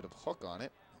a little bit of hook on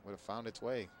it, it would have found its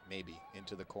way maybe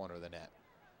into the corner of the net.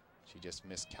 She just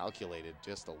miscalculated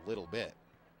just a little bit.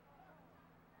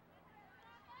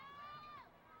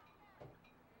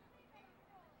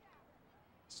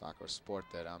 Soccer sport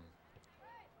that I'm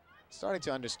starting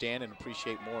to understand and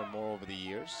appreciate more and more over the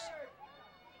years.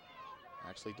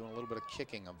 Actually doing a little bit of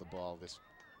kicking of the ball this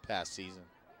past season.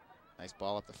 Nice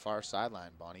ball up the far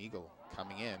sideline. Bonnie Eagle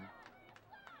coming in.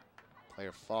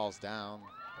 Player falls down.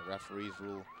 The referees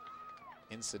rule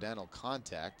incidental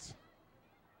contact.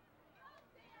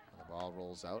 And the ball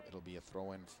rolls out. It'll be a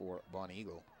throw-in for Bonnie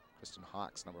Eagle. Kristen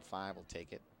Hawks, number 5, will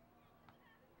take it.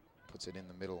 Puts it in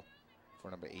the middle for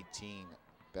number 18,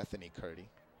 Bethany Curdy.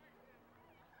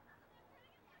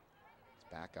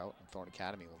 It's back out, and Thornton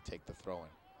Academy will take the throw-in.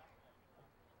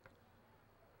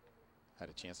 had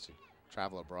a chance to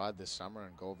travel abroad this summer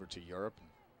and go over to Europe and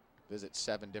visit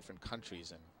 7 different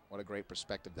countries, and what a great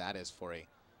perspective that is for a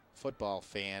football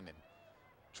fan and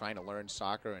trying to learn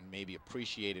soccer and maybe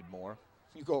appreciate it more.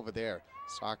 You go over there,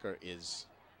 soccer is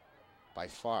by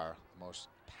far the most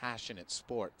passionate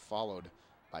sport, followed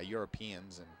by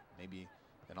Europeans and maybe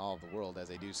in all of the world, as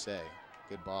they do say.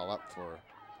 Good ball up for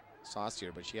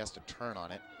Saucier, but she has to turn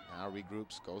on it. Now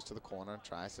regroups, goes to the corner,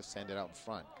 tries to send it out in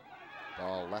front.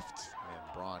 Ball left,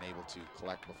 and Braun able to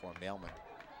collect before Mailman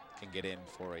can get in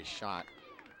for a shot.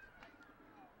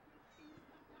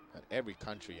 But every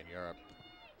country in Europe,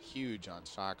 huge on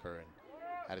soccer, and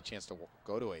had a chance to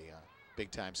go to a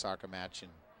big-time soccer match in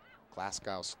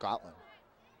Glasgow, Scotland.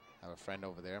 I have a friend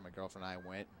over there. My girlfriend and I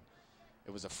went.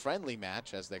 It was a friendly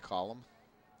match, as they call them.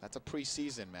 That's a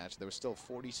preseason match. There were still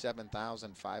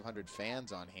 47,500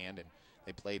 fans on hand, and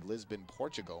they played Lisbon,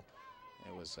 Portugal.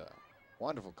 It was a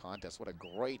wonderful contest. What a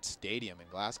great stadium in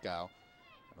Glasgow.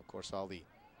 And, of course, all the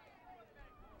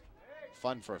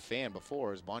fun for a fan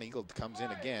before as Bonnie Eagle comes in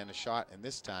again. A shot, and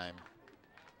this time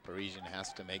Parisian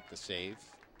has to make the save.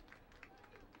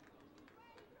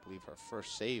 I believe her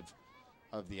first save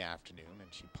of the afternoon, and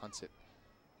she punts it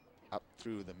up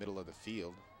through the middle of the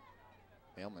field.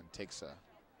 Mailman takes a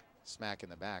smack in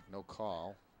the back, no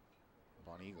call.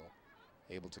 Bonnie Eagle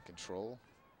able to control.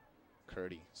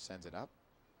 Curdy sends it up.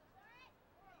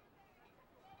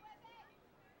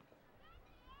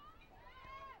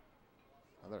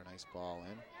 Another nice ball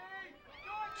in.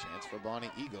 Chance for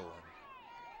Bonnie Eagle.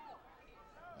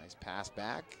 Nice pass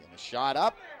back and a shot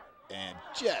up and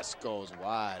just goes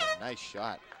wide. A nice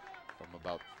shot from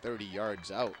about 30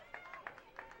 yards out.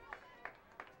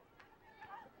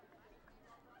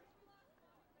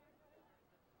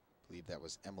 I believe that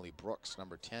was Emily Brooks,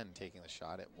 number 10, taking the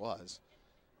shot. It was,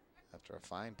 after a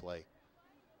fine play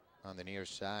on the near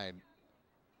side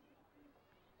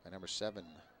by number 7,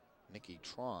 Nikki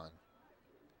Tron.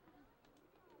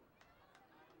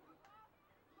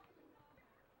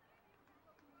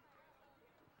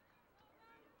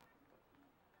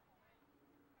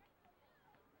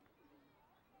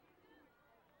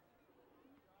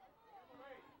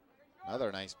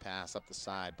 Another nice pass up the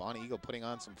side. Bonnie Eagle putting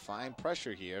on some fine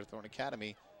pressure here. Thornton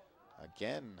Academy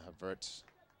again averts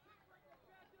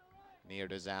near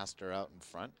disaster out in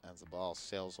front as the ball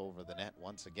sails over the net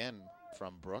once again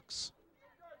from Brooks.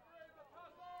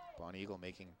 Bonnie Eagle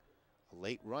making a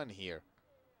late run here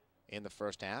in the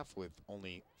first half with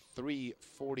only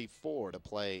 3:44 to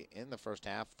play in the first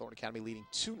half. Thornton Academy leading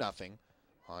 2-0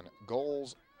 on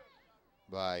goals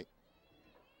by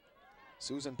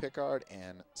Susan Pickard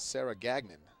and Sarah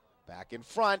Gagnon. Back in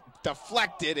front,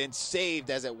 deflected and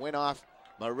saved as it went off.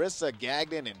 Marissa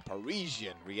Gagnon, and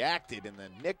Parisian reacted in the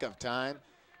nick of time,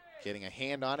 getting a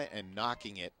hand on it and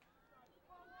knocking it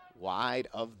wide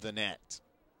of the net.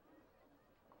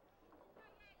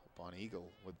 Bonnie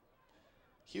Eagle with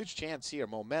huge chance here,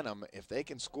 momentum. If they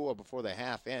can score before the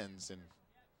half ends and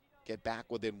get back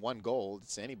within 1 goal,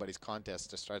 it's anybody's contest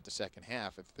to start the second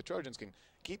half. If the Trojans can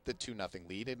keep the 2-0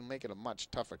 lead, it'll make it a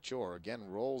much tougher chore. Again,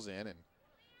 rolls in, and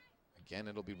again,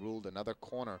 it'll be ruled another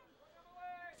corner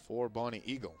for Bonnie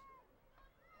Eagle.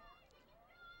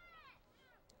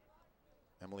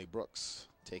 Emily Brooks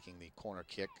taking the corner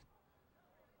kick.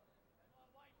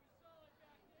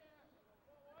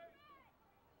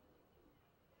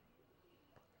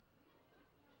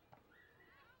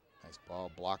 Nice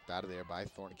ball blocked out of there by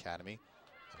Thornton Academy.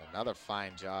 And another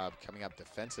fine job coming up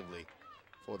defensively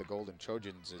for the Golden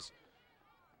Trojans is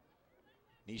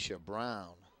Nisha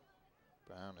Brown.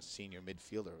 Brown, a senior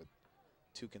midfielder with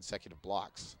 2 consecutive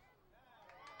blocks.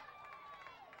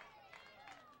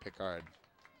 Pickard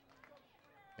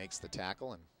makes the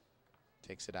tackle and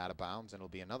takes it out of bounds, and it'll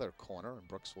be another corner, and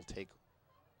Brooks will take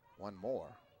one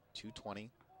more.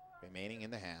 2:20 remaining in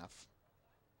the half.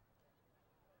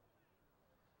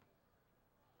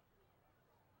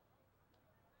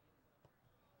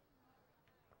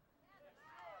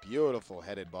 Beautiful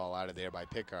headed ball out of there by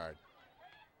Pickard.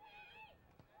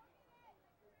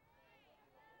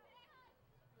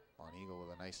 Bonnie Eagle with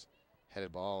a nice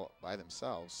headed ball by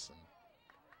themselves, and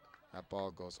that ball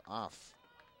goes off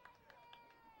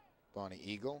Bonnie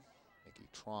Eagle. Nikki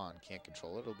Tron can't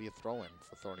control it. It'll be a throw-in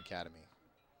for Thornton Academy.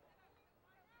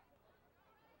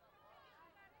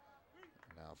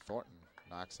 Now Thornton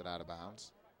knocks it out of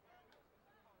bounds.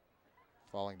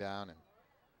 Falling down and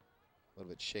a little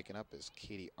bit shaken up is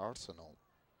Katie Arsenal,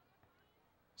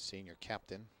 senior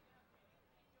captain,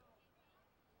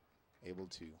 able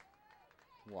to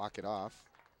walk it off.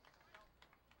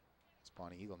 It's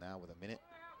Bonnie Eagle now with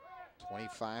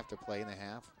 1:25 to play in the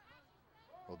half.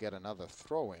 We'll get another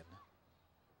throw-in.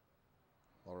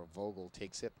 Laura Vogel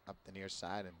takes it up the near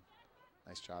side, and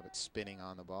nice job at spinning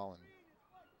on the ball and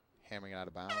hammering it out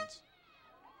of bounds.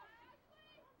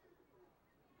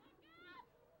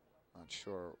 Not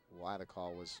sure why the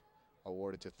call was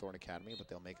awarded to Thornton Academy, but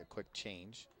they'll make a quick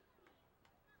change.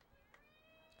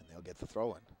 And they'll get the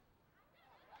throw in.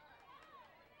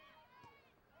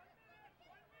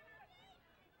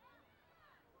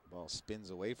 Ball spins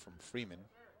away from Freeman.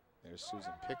 There's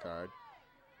Susan Pickard.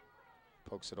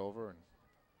 Pokes it over, and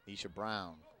Nisha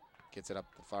Brown gets it up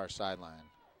the far sideline.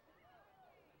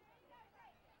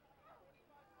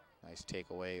 Nice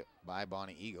takeaway by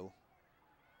Bonnie Eagle.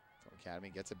 Thornton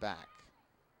Academy gets it back.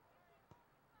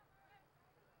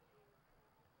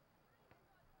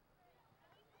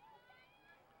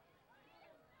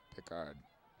 Pickard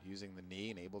using the knee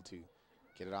and able to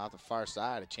get it off the far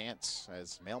side. A chance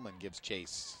as Mailman gives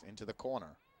chase into the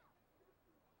corner.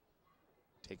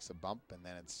 Takes a bump, and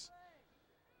then it's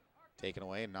taken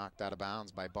away and knocked out of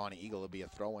bounds by Bonnie Eagle. It'll be a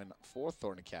throw-in for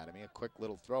Thornton Academy. A quick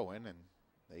little throw-in, and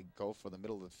they go for the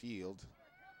middle of the field.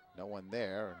 No one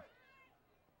there.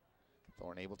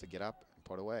 Thornton able to get up and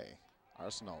put away.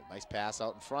 Arsenal, nice pass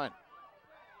out in front.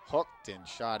 Hooked and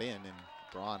shot in, and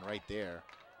Braun right there.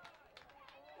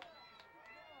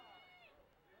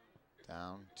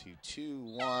 Down to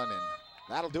 2-1, and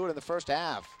that'll do it in the first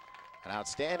half. An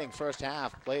outstanding first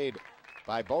half played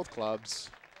by both clubs,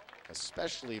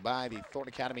 especially by the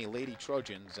Thornton Academy Lady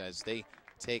Trojans, as they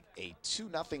take a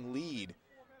 2-0 lead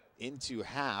into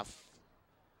half.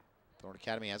 Thornton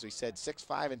Academy, as we said,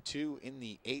 6-5-2 in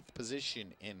the 8th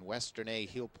position in Western A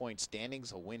Heel Point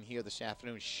standings. A win here this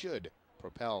afternoon should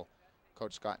propel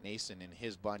Coach Scott Nason and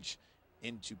his bunch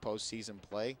into postseason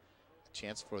play. A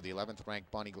chance for the 11th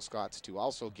ranked Bonnie Eagle Scots to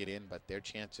also get in, but their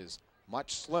chances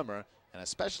much slimmer, and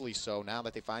especially so now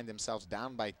that they find themselves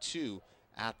down by 2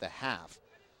 at the half.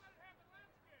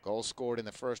 Goal scored in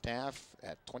the first half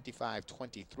at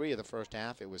 25-23 of the first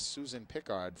half. It was Susan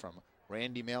Pickard from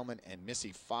Randy Mailman and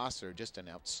Missy Foster. Just an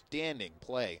outstanding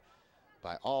play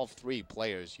by all three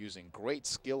players, using great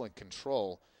skill and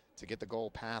control to get the goal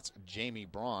past Jamie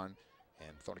Braun,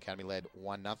 and Thornton Academy led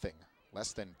 1-0.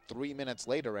 Less than 3 minutes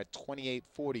later at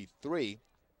 28-43,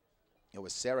 it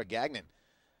was Sarah Gagnon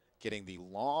getting the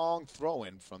long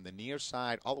throw-in from the near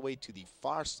side all the way to the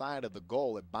far side of the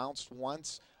goal. It bounced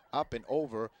once, up and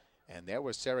over, and there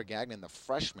was Sarah Gagnon, the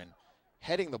freshman,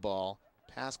 heading the ball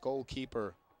past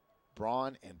goalkeeper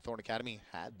Braun, and Thornton Academy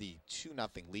had the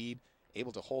 2-0 lead,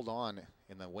 able to hold on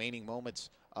in the waning moments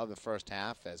of the first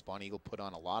half as Bonnie Eagle put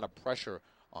on a lot of pressure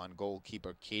on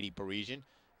goalkeeper Katie Parisian.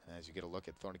 And as you get a look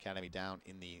at Thornton Academy down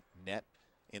in the net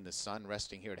in the sun,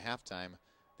 resting here at halftime,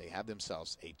 they have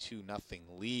themselves a 2-0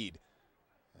 lead.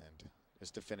 And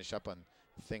just to finish up on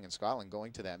the thing in Scotland,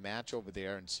 going to that match over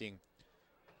there and seeing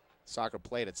soccer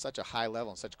played at such a high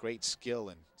level and such great skill,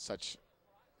 and such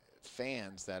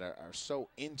fans that are so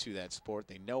into that sport.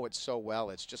 They know it so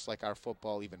well. It's just like our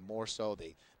football, even more so.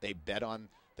 They bet on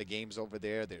the games over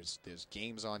there. There's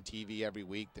games on TV every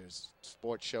week. There's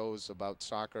sports shows about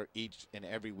soccer each and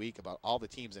every week about all the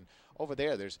teams. And over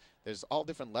there, there's all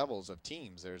different levels of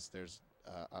teams. There's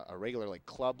a regular like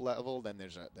club level, then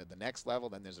there's the next level,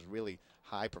 then there's a really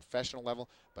high professional level.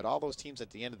 But all those teams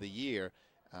at the end of the year,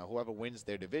 whoever wins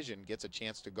their division gets a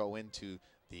chance to go into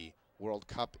the World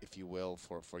Cup, if you will,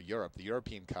 for Europe. The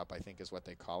European Cup, I think, is what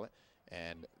they call it.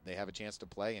 And they have a chance to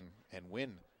play and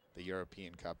win the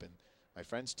European Cup. And my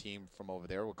friend's team from over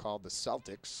there were called the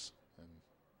Celtics. And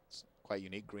it's quite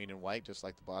unique, green and white, just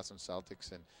like the Boston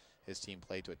Celtics. And his team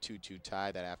played to a 2-2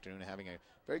 tie that afternoon, having a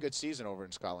very good season over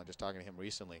in Scotland. Just talking to him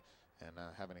recently, and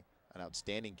having an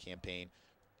outstanding campaign.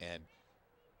 And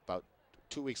about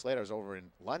 2 weeks later, I was over in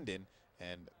London,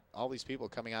 and all these people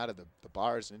coming out of the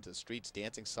bars and into the streets,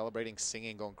 dancing, celebrating,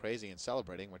 singing, going crazy and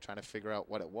celebrating. We're trying to figure out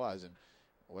what it was and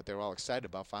what they were all excited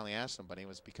about. Finally asked somebody. It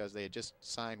was because they had just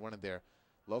signed one of their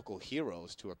local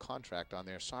heroes to a contract on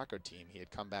their soccer team. He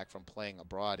had come back from playing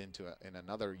abroad in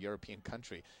another European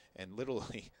country, and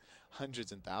literally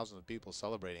hundreds and thousands of people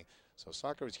celebrating. So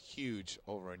soccer is huge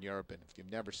over in Europe, and if you've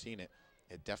never seen it,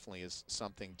 it definitely is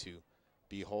something to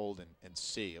behold and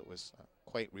see. It was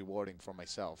quite rewarding for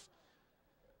myself.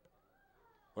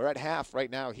 We're at half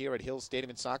right now here at Hills Stadium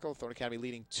in Saco. Thornton Academy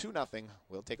leading 2-0.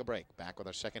 We'll take a break. Back with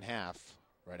our second half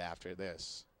right after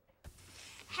this.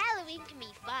 Halloween can be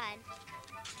fun,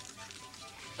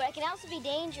 but it can also be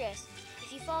dangerous.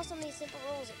 If you follow some of these simple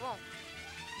rules, it won't.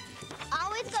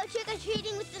 Always go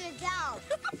trick-or-treating with an adult.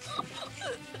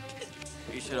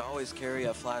 You should always carry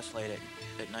a flashlight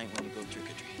at night when you go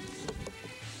trick-or-treating.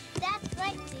 That's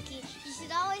right, Vicky. You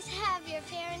should always have your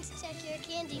parents check your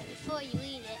candy before you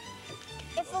eat it.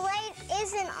 If a light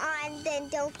isn't on, then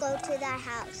don't go to that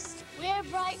house. Wear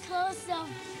bright clothes so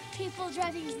people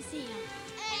driving can see you.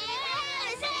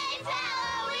 And safe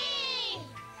Halloween!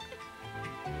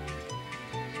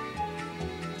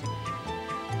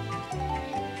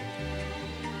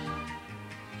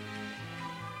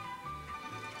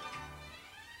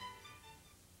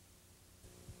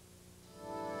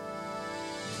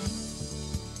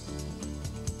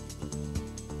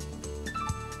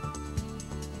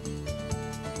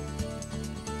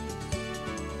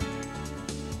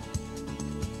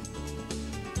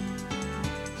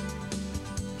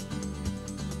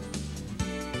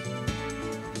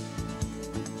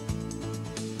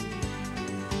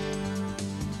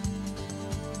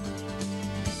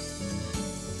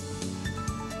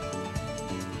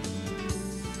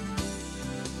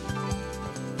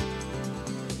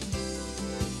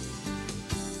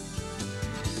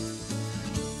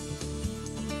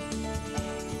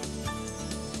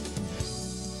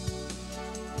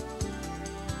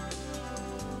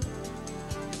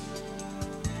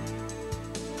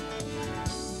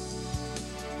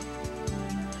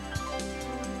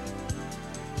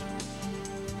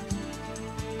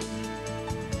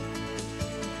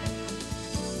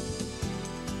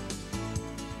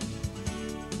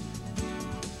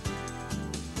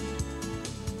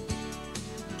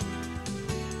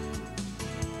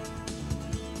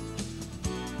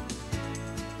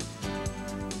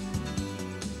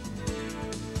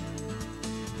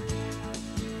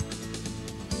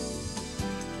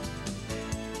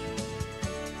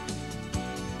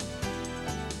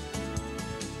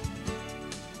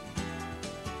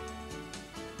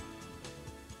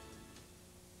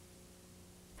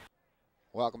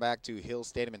 Welcome back to Hill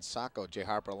Stadium in Saco. Jay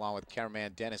Harper along with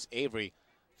cameraman Dennis Avery.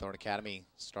 Thornton Academy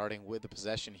starting with the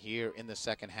possession here in the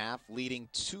second half, leading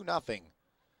 2-0.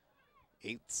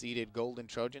 8th-seeded Golden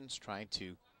Trojans trying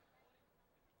to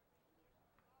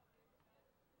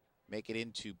make it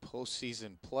into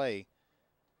postseason play.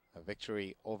 A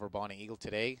victory over Bonnie Eagle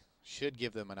today should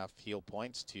give them enough heel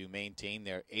points to maintain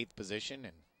their 8th position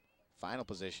and final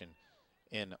position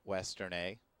in Western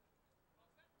A.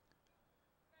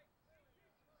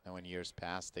 Now in years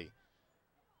past, the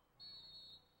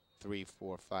 3,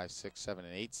 4, 5, 6, 7,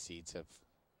 and 8 seeds have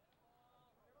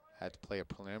had to play a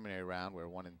preliminary round where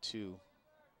 1 and 2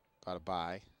 got a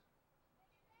bye.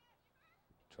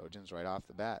 Trojans right off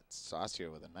the bat.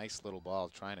 Saucier with a nice little ball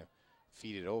trying to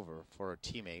feed it over for a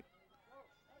teammate.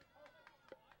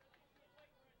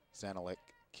 Zanelik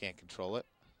can't control it,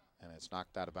 and it's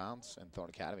knocked out of bounds, and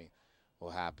Thornton Academy will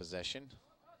have possession.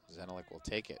 Zanelik will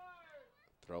take it.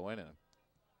 Throw in and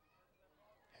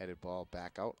headed ball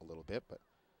back out a little bit, but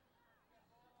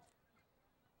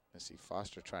Missy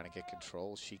Foster trying to get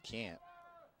control. She can't.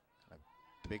 And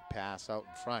a big pass out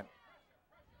in front.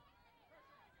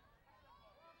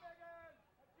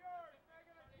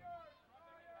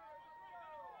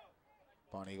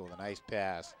 Bonnie Eagle with a nice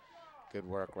pass. Good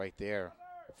work right there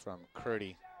from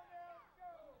Curdy.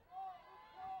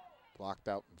 Blocked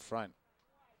out in front.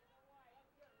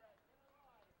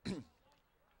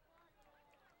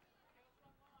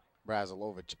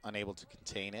 Brazilovic unable to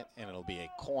contain it, and it'll be a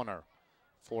corner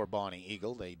for Bonnie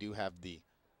Eagle. They do have the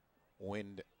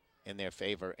wind in their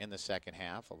favor in the second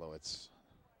half, although it's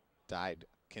died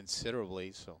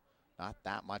considerably, so not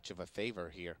that much of a favor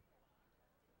here.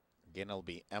 Again, it'll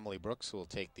be Emily Brooks who will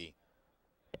take the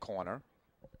corner.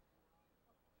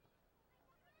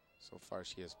 So far,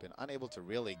 she has been unable to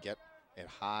really get it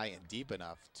high and deep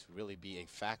enough to really be a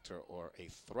factor or a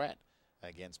threat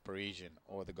against Parisian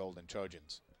or the Golden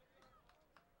Trojans.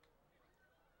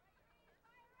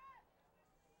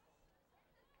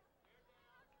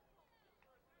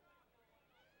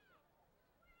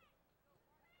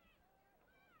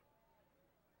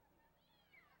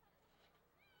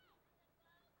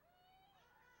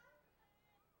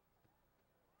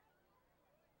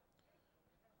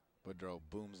 Woodrow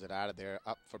booms it out of there,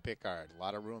 up for Pickard. A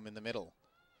lot of room in the middle.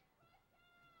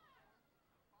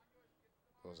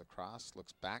 Goes across,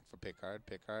 looks back for Pickard.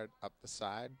 Pickard up the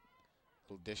side.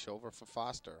 Little dish over for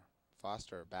Foster.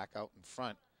 Foster back out in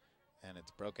front, and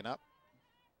it's broken up.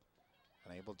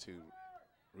 Unable to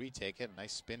retake it.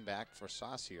 Nice spin back for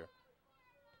Saucier.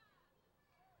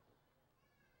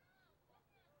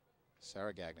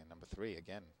 Sarah Gagnon, number 3,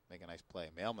 again, make a nice play.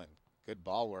 Mailman, good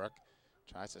ball work.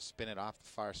 Tries to spin it off the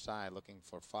far side, looking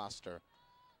for Foster.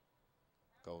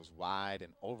 Goes wide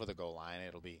and over the goal line.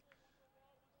 It'll be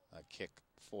a kick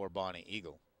for Bonnie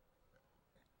Eagle.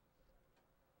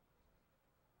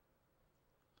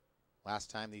 Last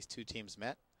time these two teams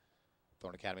met,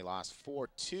 Thornton Academy lost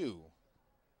 4-2 in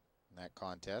that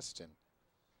contest. And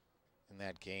in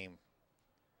that game,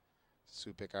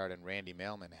 Sue Pickard and Randy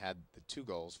Mailman had the 2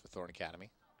 goals for Thornton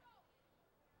Academy.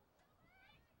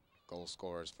 Goal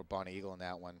scorers for Bonnie Eagle in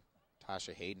that one.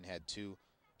 Tasha Hayden had 2,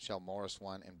 Michelle Morris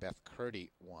 1, and Beth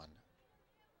Curdy 1.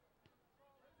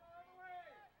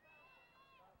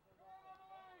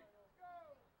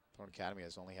 Thornton Academy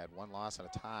has only had 1 loss and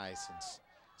a tie since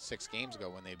 6 games ago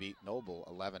when they beat Noble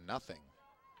 11-0.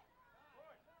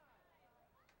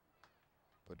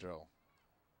 Boudreau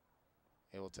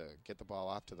able to get the ball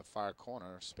off to the far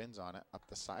corner, spins on it up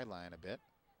the sideline a bit.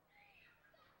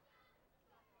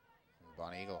 And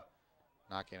Bonnie Eagle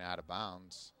knocking it out of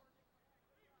bounds.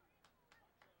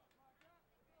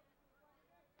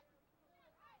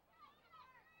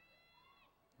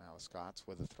 Now the Scots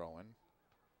with a throw-in.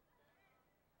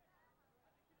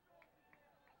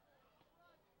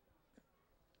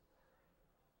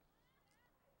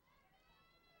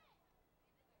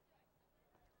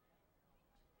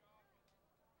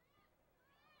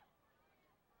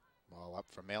 Ball up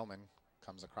for Mailman,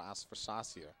 comes across for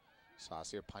Saucier.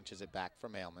 Saucier punches it back for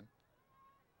Mailman.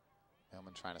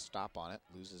 Mailman trying to stop on it,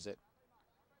 loses it.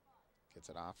 Gets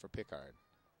it off for Pickard.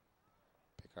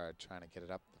 Pickard trying to get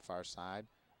it up the far side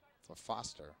for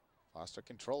Foster. Foster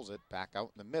controls it, back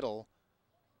out in the middle.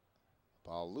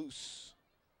 Ball loose.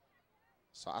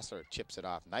 Saucier chips it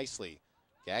off nicely.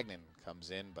 Gagnon comes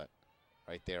in, but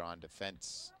right there on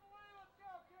defense.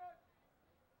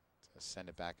 To send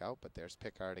it back out, but there's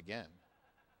Pickard again.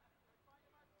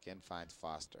 Again finds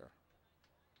Foster.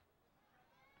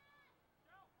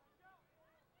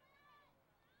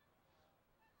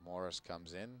 Morris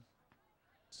comes in,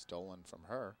 stolen from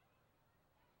her.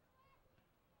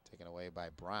 Taken away by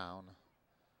Brown.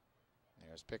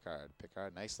 There's Pickard.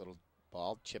 Pickard, nice little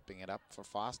ball, chipping it up for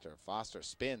Foster. Foster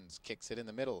spins, kicks it in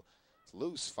the middle. It's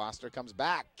loose. Foster comes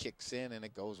back, kicks in, and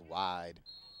it goes wide.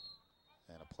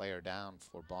 And a player down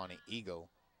for Bonnie Eagle.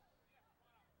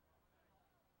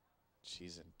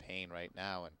 She's in pain right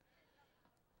now, and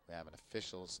we have an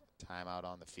officials timeout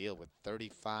on the field with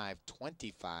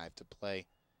 35-25 to play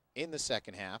in the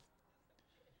second half.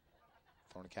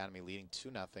 Thornton Academy leading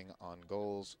 2-0 on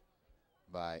goals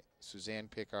by Suzanne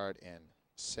Pickard and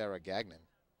Sarah Gagnon,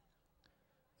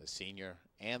 the senior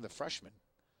and the freshman,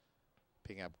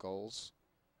 picking up goals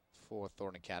for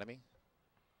Thornton Academy.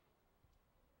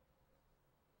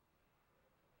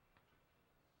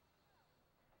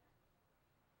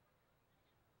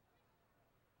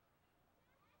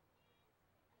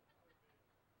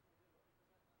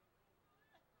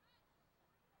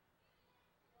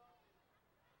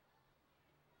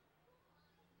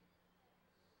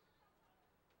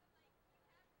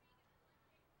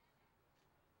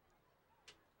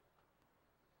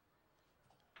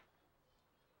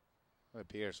 It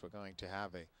appears we're going to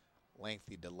have a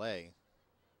lengthy delay.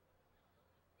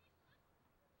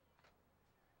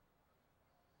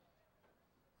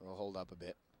 We'll hold up a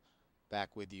bit.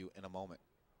 Back with you in a moment.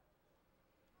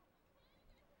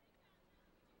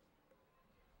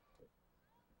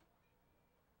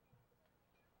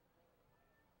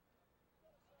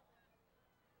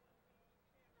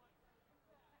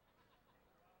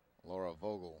 Laura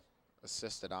Vogel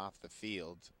assisted off the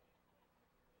field.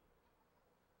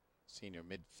 Senior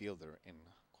midfielder in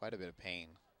quite a bit of pain.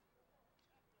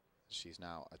 She's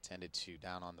now attended to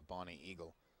down on the Bonnie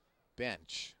Eagle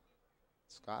bench.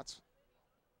 Scots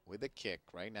with a kick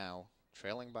right now,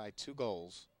 trailing by 2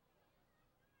 goals.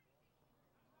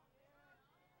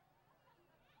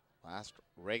 Last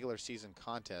regular season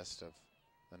contest of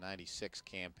the '96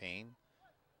 campaign.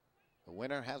 The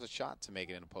winner has a shot to make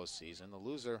it into postseason. The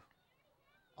loser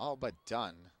all but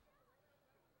done.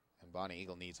 And Bonnie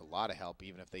Eagle needs a lot of help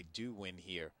even if they do win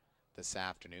here this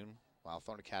afternoon, while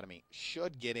Thornton Academy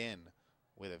should get in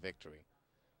with a victory.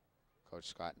 Coach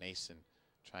Scott Nason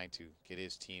trying to get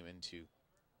his team into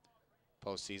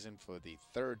postseason for the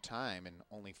 3rd time in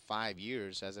only 5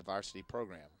 years as a varsity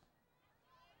program.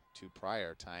 2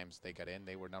 prior times they got in,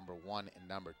 they were number 1 and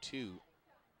number 2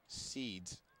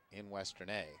 seeds in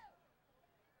Western A.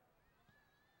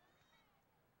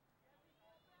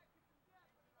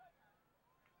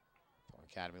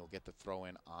 Academy will get the throw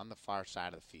in on the far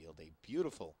side of the field. A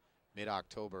beautiful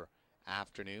mid-October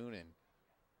afternoon, and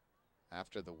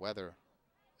after the weather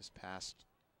this past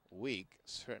week,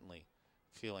 certainly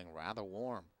feeling rather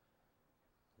warm.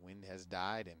 Wind has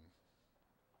died, and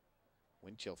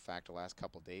wind chill factor last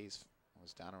couple days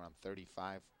was down around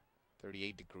 35,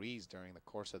 38 degrees during the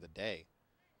course of the day.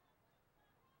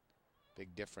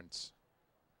 Big difference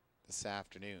this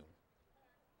afternoon.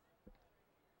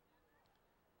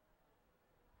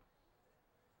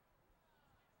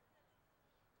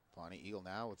 Bonnie Eagle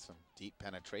now with some deep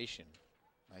penetration.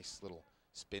 Nice little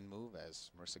spin move as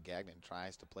Marissa Gagnon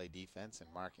tries to play defense and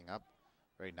marking up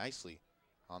very nicely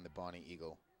on the Bonnie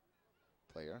Eagle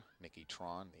player. Nikki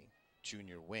Tron, the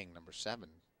junior wing, number 7,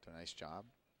 did a nice job.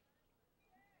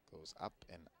 Goes up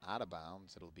and out of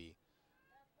bounds. It'll be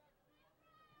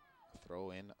a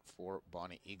throw in for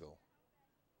Bonnie Eagle.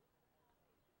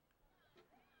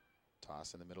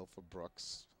 Toss in the middle for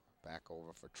Brooks. Back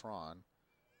over for Tron.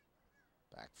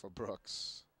 Back for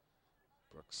Brooks.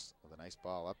 Brooks with a nice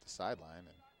ball up the sideline,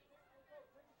 and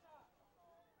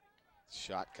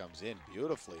shot comes in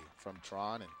beautifully from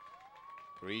Tron, and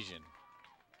Parisian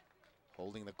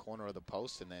holding the corner of the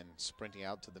post and then sprinting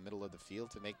out to the middle of the field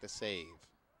to make the save.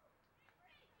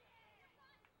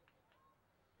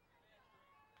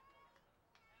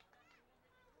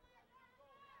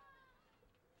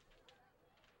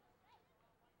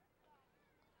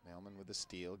 Mailman with the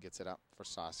steal, gets it up for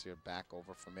Saucier, back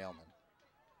over for Mailman.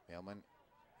 Mailman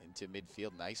into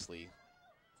midfield nicely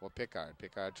for Pickard.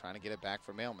 Pickard trying to get it back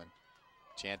for Mailman.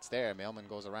 Chance there. Mailman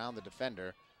goes around the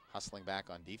defender, hustling back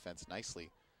on defense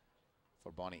nicely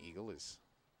for Bonnie Eagle is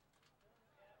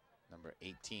number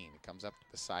 18. It comes up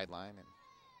the sideline, and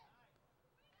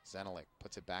Zenelik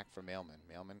puts it back for Mailman.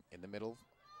 Mailman in the middle.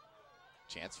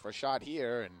 Chance for a shot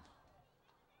here, and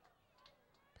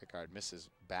Pickard misses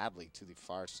badly to the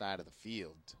far side of the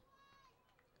field.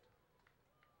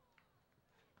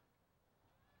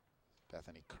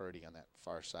 Bethany Curdy on that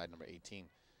far side, number 18,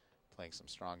 playing some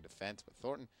strong defense. But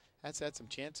Thornton has had some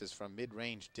chances from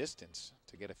mid-range distance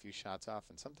to get a few shots off,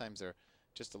 and sometimes they're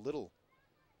just a little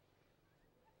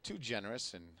too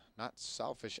generous and not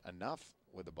selfish enough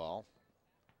with the ball.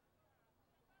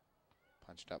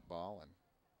 Punched up ball, and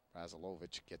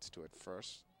Razulovic gets to it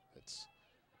first. It's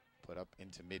put up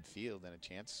into midfield, and a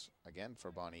chance again for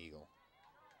Bonnie Eagle.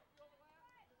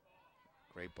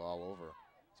 Great ball over.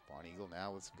 It's Bonnie Eagle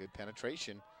now with some good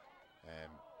penetration,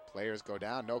 and players go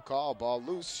down. No call. Ball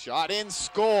loose. Shot in.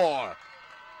 Score.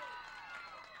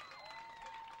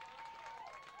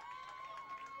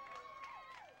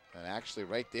 And actually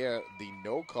right there, the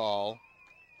no call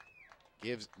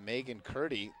gives Megan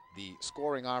Curdy the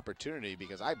scoring opportunity,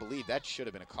 because I believe that should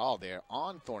have been a call there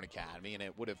on Thorn Academy, and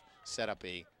it would have set up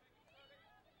a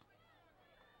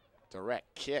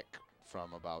direct kick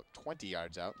from about 20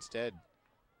 yards out. Instead,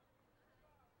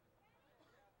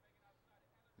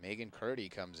 Megan Curdy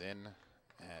comes in,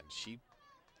 and she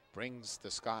brings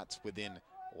the Scots within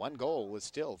one goal with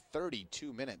still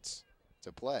 32 minutes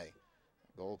to play.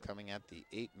 Goal coming at the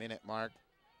 8-minute mark.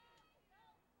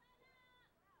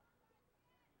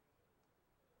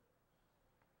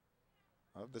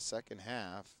 Of the second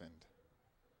half, and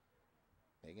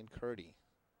Megan Curdy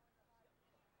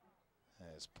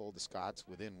has pulled the Scots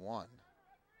within one.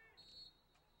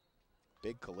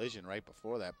 Big collision right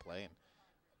before that play, and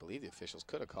I believe the officials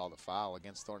could have called a foul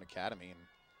against Thornton Academy, and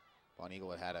Bonnie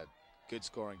Eagle had a good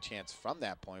scoring chance from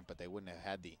that point, but they wouldn't have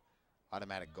had the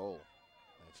automatic goal.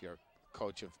 And if you're a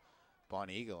coach of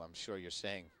Bonnie Eagle, I'm sure you're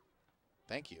saying,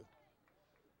 thank you.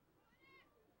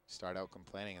 Start out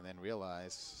complaining and then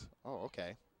realize, oh,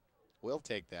 okay, we'll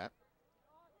take that.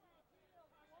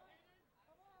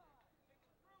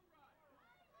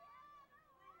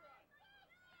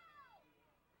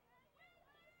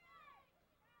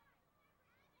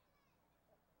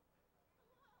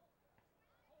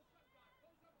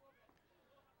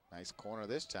 Nice corner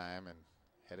this time, and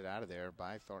headed out of there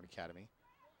by Thornton Academy.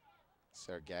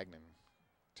 Sarah Gagnon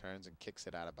turns and kicks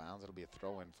it out of bounds. It'll be a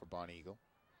throw-in for Bonnie Eagle.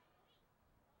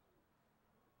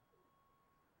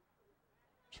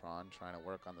 Tron trying to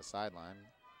work on the sideline.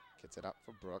 Gets it up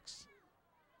for Brooks.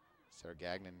 Sarah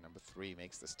Gagnon, number 3,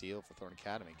 makes the steal for Thornton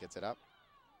Academy. Gets it up.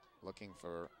 Looking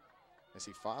for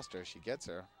Missy Foster. She gets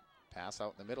her. Pass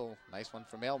out in the middle. Nice one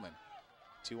for Mailman.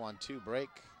 2-on-2 break.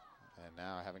 And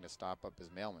now having to stop up is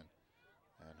Mailman.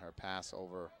 And her pass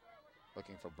over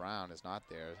looking for Brown is not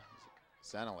there.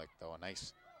 Zenelik, though, a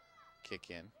nice kick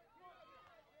in.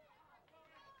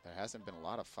 There hasn't been a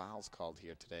lot of fouls called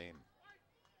here today, and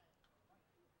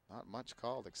not much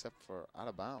called except for out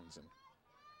of bounds. And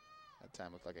that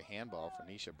time looked like a handball for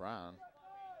Nisha Brown.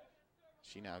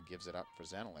 She now gives it up for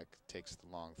Zenelik, takes the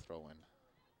long throw in.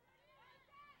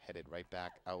 Headed right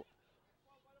back out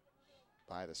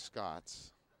by the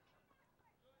Scots.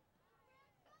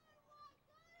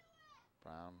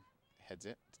 Brown heads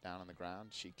it, it's down on the ground.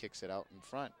 She kicks it out in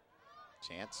front.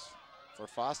 Chance for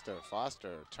Foster.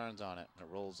 Foster turns on it, and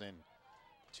it rolls in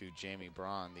to Jamie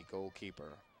Braun, the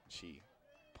goalkeeper. She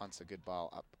punts a good ball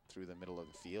up through the middle of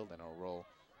the field, and it'll roll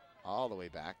all the way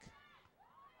back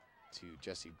to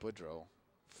Jessie Boudreau.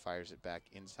 Fires it back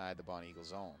inside the Bonnie Eagle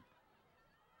zone.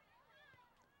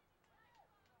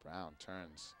 Brown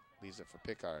turns Leaves it for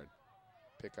Pickard.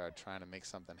 Pickard trying to make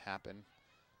something happen.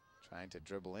 Trying to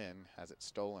dribble in. Has it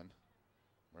stolen.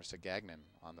 Marissa Gagnon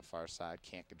on the far side.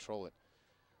 Can't control it.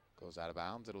 Goes out of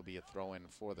bounds. It'll be a throw-in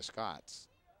for the Scots.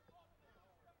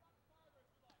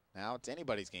 Now it's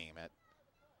anybody's game at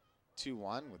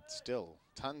 2-1 with still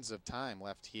tons of time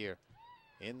left here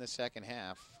in the second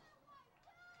half.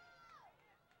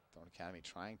 Thornton Academy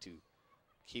trying to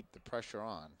keep the pressure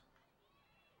on.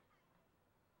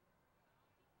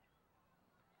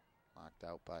 Knocked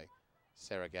out by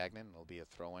Sarah Gagnon. It'll be a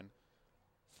throw-in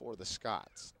for the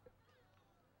Scots.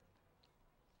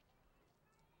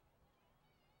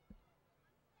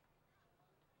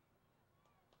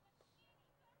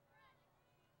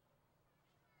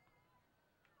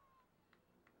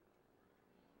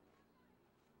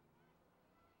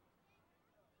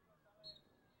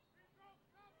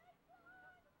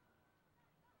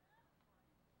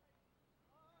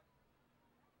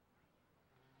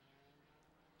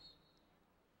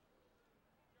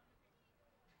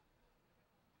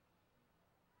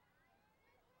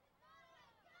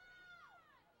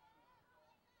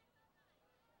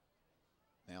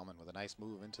 Mailman with a nice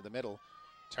move into the middle.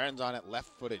 Turns on it,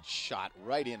 left-footed shot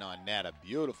right in on net. A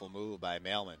beautiful move by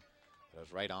Mailman. It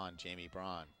was right on Jamie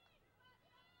Braun.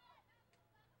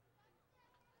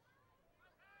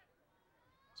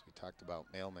 As we talked about,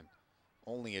 Mailman,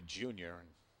 only a junior, and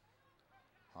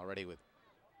already with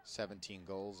 17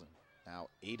 goals and now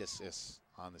 8 assists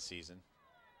on the season.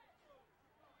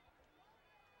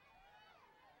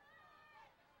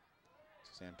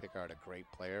 Suzanne Pickard, a great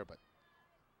player, but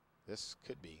this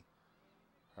could be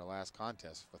her last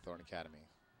contest for Thornton Academy.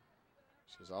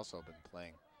 She's also been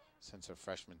playing since her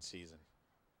freshman season.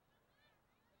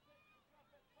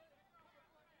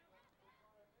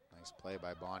 Nice play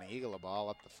by Bonnie Eagle. A ball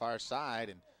up the far side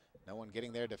and no one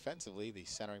getting there defensively. The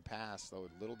centering pass, though,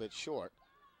 a little bit short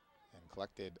and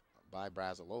collected by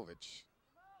Brazilovich.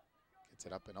 Gets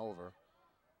it up and over.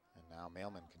 And now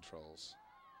Mailman controls.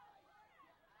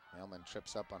 Mailman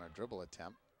trips up on a dribble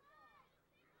attempt.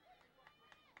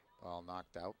 Ball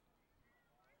knocked out.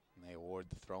 And they award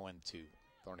the throw-in to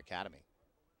Thornton Academy.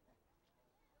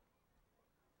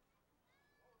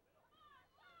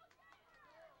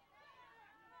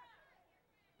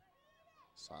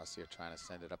 Saucier trying to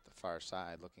send it up the far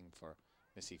side, looking for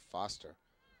Missy Foster.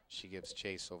 She gives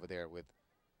chase over there with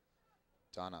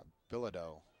Donna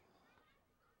Bilodeau.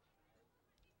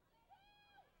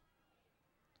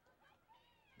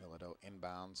 Bilodeau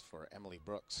inbounds for Emily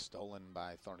Brooks, stolen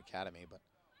by Thornton Academy, but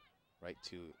right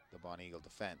to the Bonnie Eagle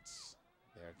defense.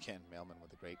 There again, Mailman with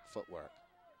the great footwork.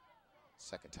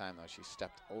 Second time, though, she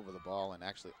stepped over the ball and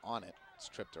actually on it,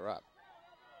 tripped her up.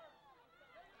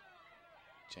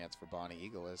 Chance for Bonnie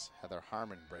Eagle as Heather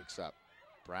Harmon breaks up.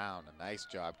 Brown, a nice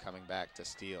job coming back to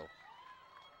steal.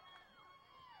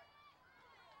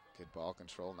 Good ball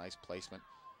control, nice placement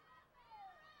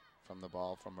from the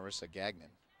ball from Marissa Gagnon.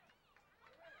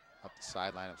 Up the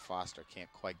sideline of Foster,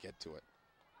 can't quite get to it.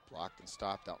 Blocked and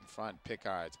stopped out in front.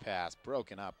 Pickard's pass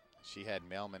broken up. She had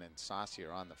Mailman and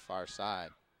Saucier on the far side.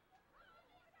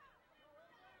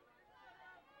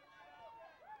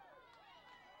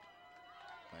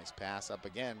 Nice pass up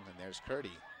again, and there's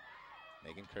Curdy.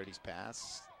 Megan Curdy's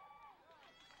pass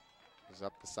is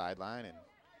up the sideline, and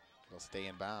it'll stay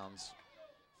in bounds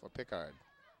for Pickard.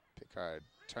 Pickard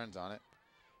turns on it.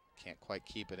 Can't quite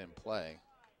keep it in play.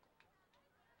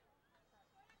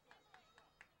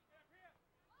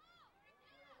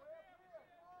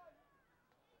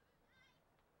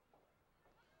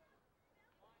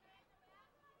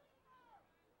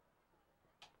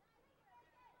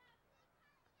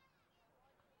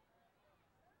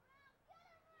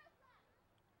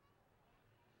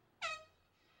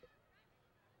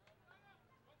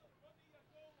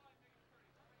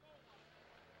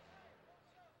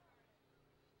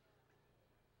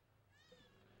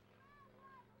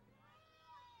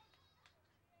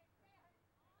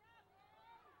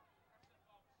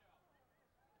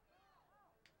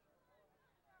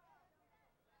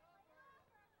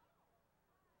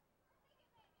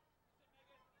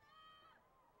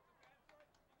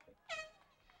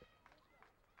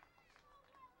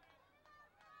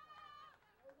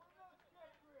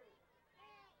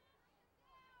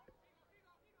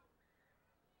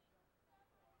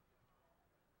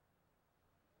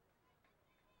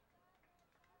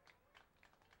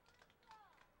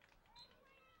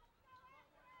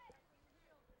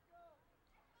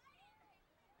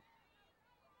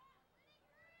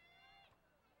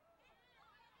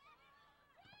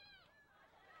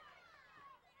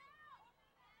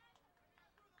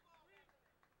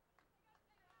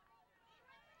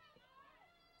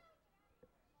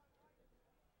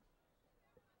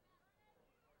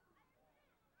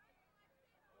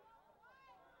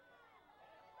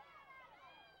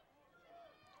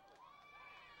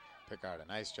 Pickard, a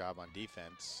nice job on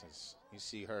defense. As you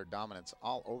see her dominance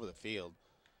all over the field.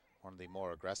 One of the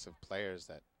more aggressive players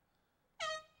that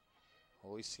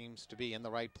always seems to be in the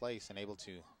right place and able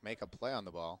to make a play on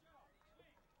the ball.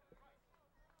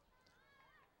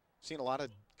 Seen a lot of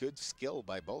good skill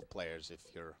by both players. If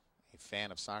you're a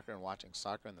fan of soccer and watching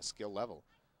soccer in the skill level,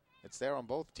 it's there on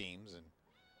both teams, and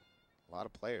a lot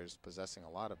of players possessing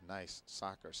a lot of nice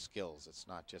soccer skills. It's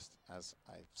not just, as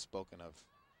I've spoken of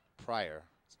prior,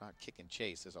 it's not kick and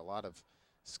chase. There's a lot of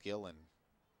skill and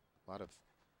a lot of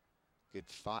good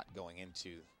thought going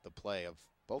into the play of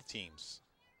both teams.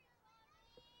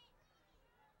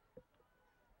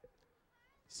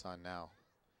 Sun now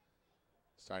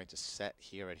starting to set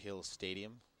here at Hills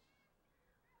Stadium.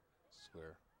 So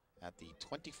we're at the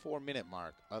 24-minute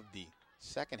mark of the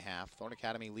second half. Thornton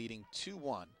Academy leading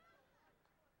 2-1.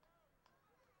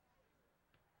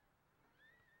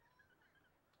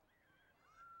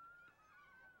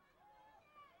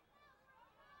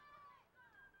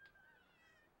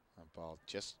 The ball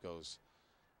just goes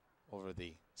over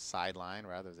the sideline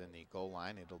rather than the goal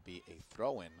line. It'll be a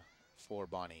throw-in for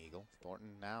Bonnie Eagle.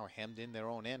 Thornton now hemmed in their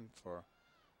own end for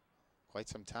quite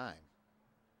some time.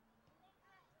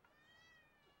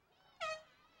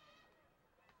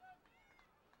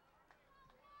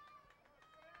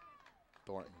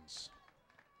 Thornton's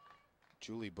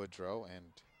Julie Boudreau and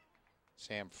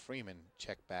Sam Freeman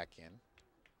check back in.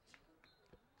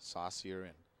 Saucier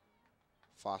and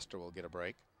Foster will get a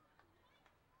break.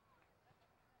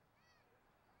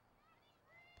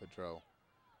 Boudreau,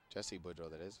 Jesse Boudreau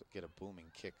that is, get a booming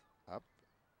kick up.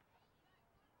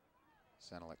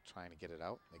 Zenelec trying to get it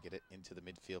out. They get it into the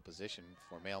midfield position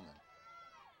for Mailman.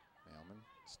 Mailman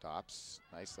stops,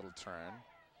 nice little turn,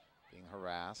 being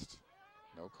harassed,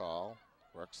 no call,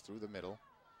 works through the middle,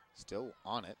 still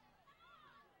on it.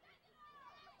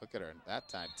 Look at her, that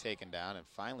time taken down, and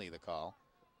finally the call.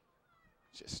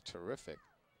 Just terrific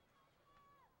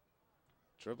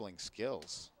dribbling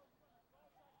skills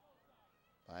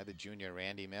by the junior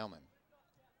Randy Mailman.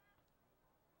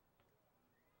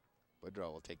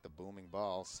 Boudreau will take the booming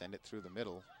ball, send it through the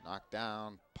middle, knocked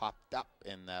down, popped up,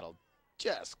 and that'll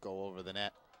just go over the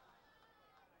net.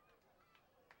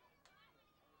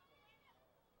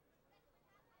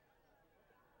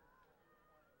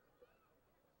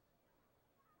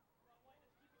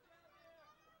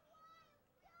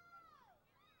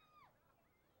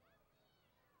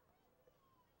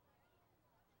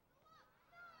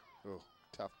 Ooh,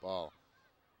 tough ball.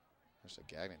 There's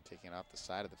a Gagnon taking it off the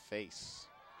side of the face.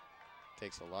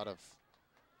 Takes a lot of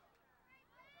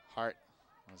heart.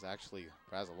 It was actually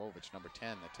Brazilovich, number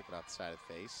 10, that took it off the side of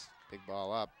the face. Big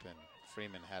ball up, and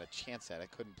Freeman had a chance at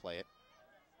it, couldn't play it.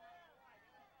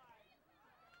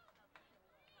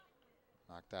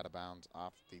 Knocked out of bounds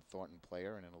off the Thornton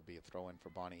player, and it'll be a throw-in for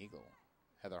Bonnie Eagle.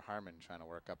 Heather Harmon trying to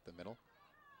work up the middle.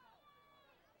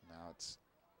 Now it's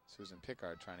Susan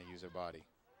Pickard trying to use her body.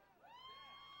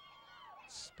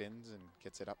 Spins and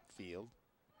gets it upfield.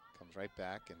 Comes right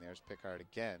back, and there's Pickard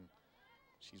again.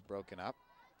 She's broken up.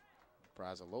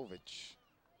 Brazilovich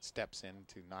steps in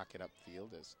to knock it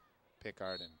upfield as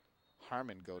Pickard and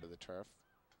Harmon go to the turf.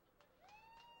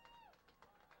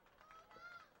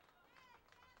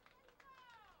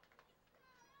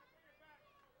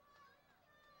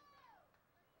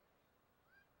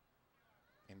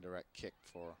 Indirect kick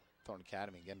for Thornton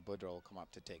Academy. Again, Boudreau will come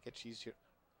up to take it. She's your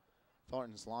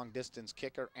Thornton's long distance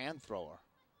kicker and thrower.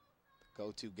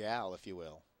 Go-to gal, if you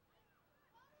will.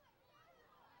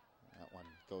 That one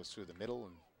goes through the middle,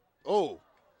 and oh,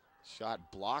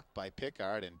 shot blocked by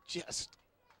Pickard and just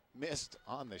missed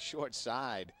on the short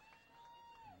side.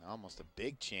 Almost a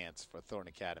big chance for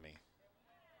Thornton Academy.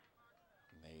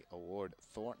 And they award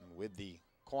Thornton with the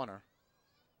corner.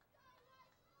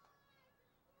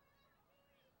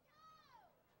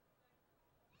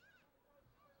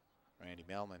 Randy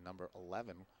Mailman, number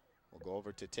 11, will go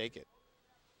over to take it.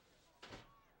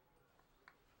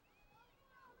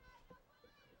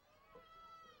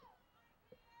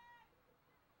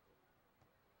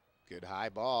 Good high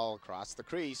ball across the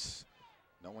crease.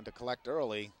 No one to collect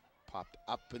early. Popped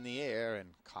up in the air and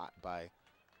caught by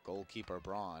goalkeeper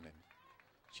Braun. And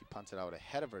she punts it out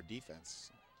ahead of her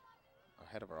defense, or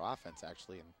ahead of her offense,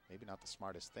 actually, and maybe not the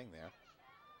smartest thing there.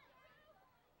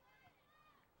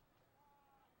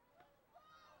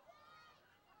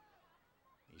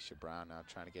 Isha Brown now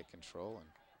trying to get control, and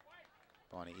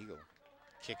Bonnie Eagle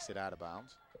kicks it out of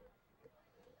bounds.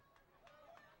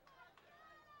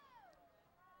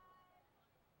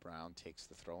 Brown takes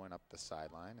the throw in up the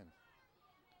sideline and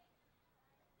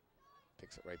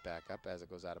picks it right back up as it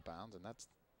goes out of bounds. And that's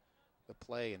the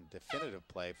play and definitive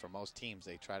play for most teams.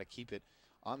 They try to keep it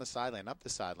on the sideline, up the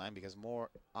sideline, because more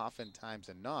oftentimes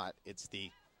than not, it's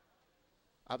the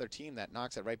other team that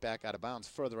knocks it right back out of bounds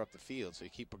further up the field. So you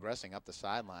keep progressing up the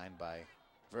sideline by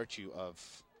virtue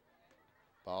of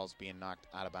balls being knocked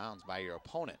out of bounds by your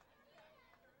opponent.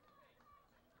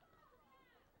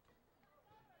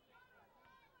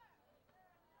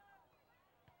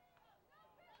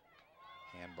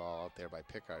 Handball out there by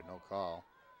Pickard, no call.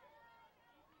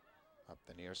 Up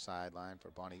the near sideline for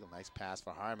Bonnie Eagle. Nice pass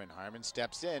for Harmon. Harmon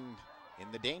steps in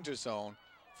the danger zone.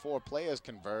 4 players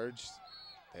converge.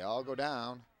 They all go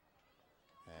down.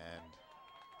 And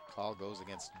call goes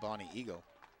against Bonnie Eagle.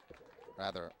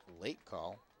 Rather late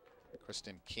call.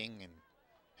 Kristen King and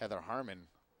Heather Harmon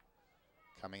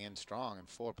coming in strong, and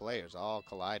 4 players all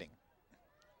colliding.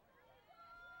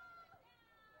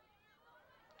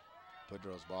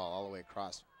 Boudreau's ball all the way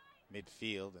across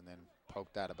midfield and then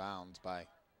poked out of bounds by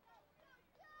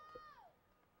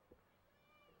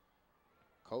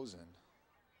Cozen.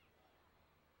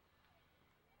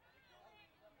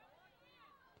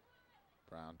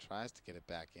 Brown tries to get it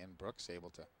back in. Brooks able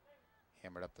to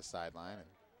hammer it up the sideline and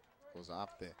goes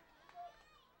off the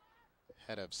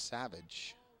head of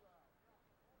Savage.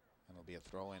 And it'll be a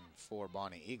throw in for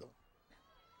Bonnie Eagle.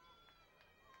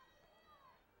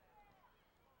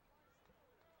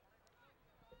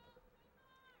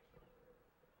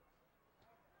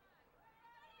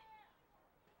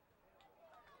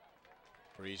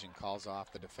 Parisian calls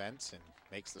off the defense and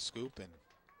makes the scoop and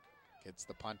gets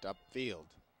the punt upfield.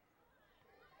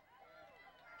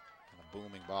 And a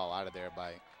booming ball out of there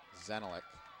by Zenelik.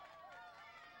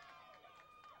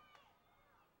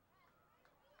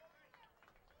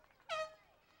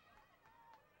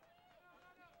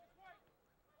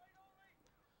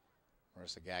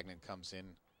 Marissa Gagnon comes in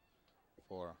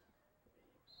for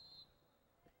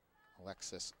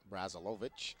Alexis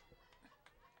Brazilovic.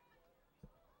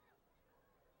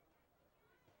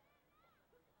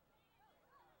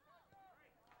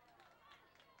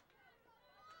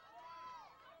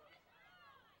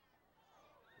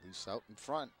 Loose out in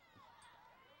front.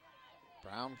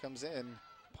 Brown comes in,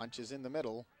 punches in the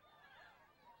middle.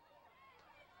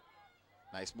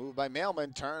 Nice move by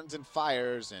Mailman, turns and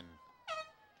fires, and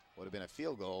would have been a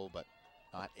field goal, but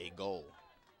not a goal.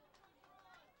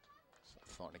 So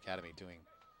Thornton Academy doing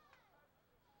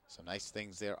some nice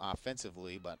things there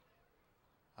offensively, but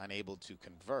unable to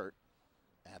convert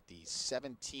at the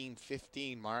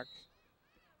 17-15 mark.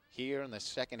 Here in the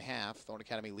second half, Thornton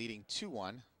Academy leading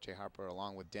 2-1. Jay Harper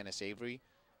along with Dennis Avery.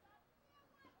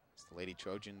 It's the Lady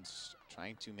Trojans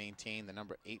trying to maintain the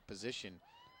number 8 position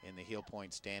in the Heel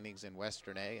Point standings in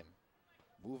Western A and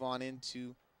move on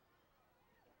into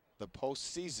the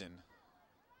postseason.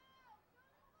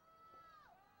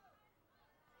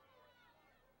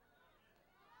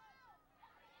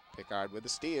 Pickard with the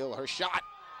steal, her shot,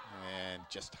 and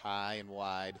just high and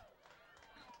wide.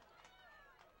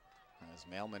 As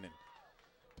Mailman and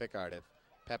Pickard have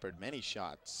peppered many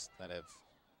shots that have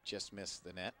just missed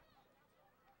the net.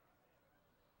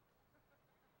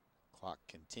 Clock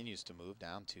continues to move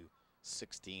down to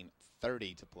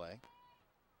 16:30 to play.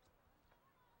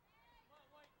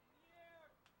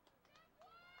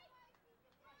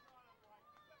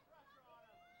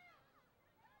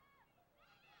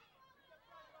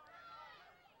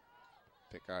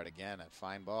 Pickard again, a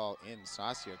fine ball in.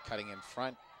 Saucier cutting in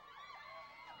front.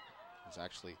 It's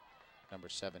actually number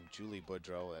 7, Julie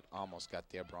Boudreau, that almost got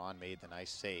there. Braun made the nice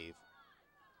save.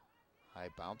 High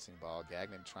bouncing ball.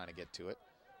 Gagnon trying to get to it.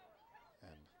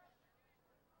 And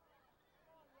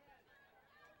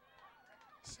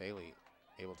Saley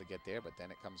able to get there, but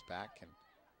then it comes back and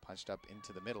punched up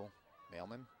into the middle.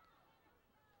 Mailman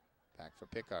back for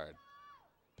Pickard.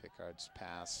 Pickard's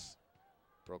pass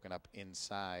broken up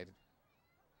inside.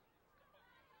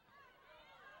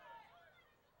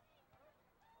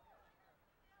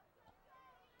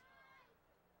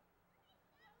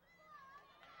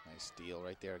 Nice steal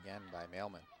right there again by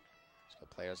Mailman. So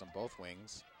players on both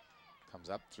wings. Comes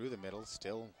up through the middle,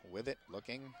 still with it,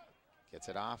 looking. Gets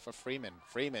it off for Freeman.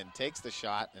 Freeman takes the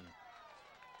shot, and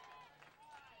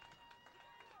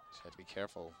she had to be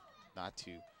careful not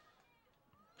to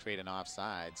create an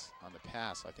offsides on the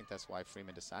pass. So I think that's why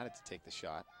Freeman decided to take the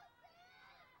shot.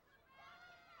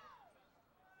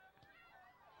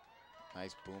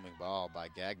 Nice booming ball by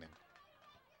Gagnon.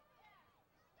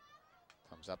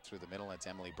 Comes up through the middle, and it's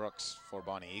Emily Brooks for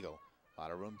Bonnie Eagle. A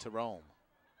lot of room to roam.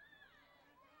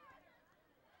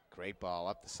 Great ball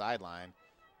up the sideline.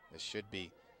 This should be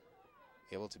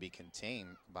able to be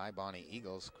contained by Bonnie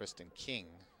Eagles. Kristen King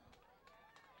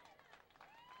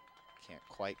can't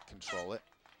quite control it.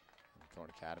 And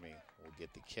Thornton Academy will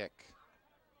get the kick.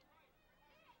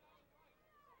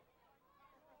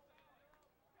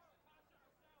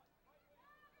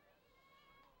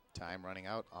 Time running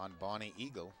out on Bonnie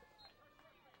Eagle.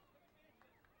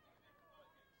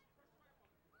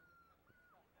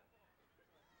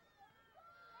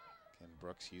 Ken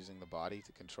Brooks using the body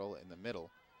to control it in the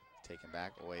middle. Taken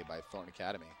back away by Thornton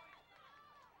Academy.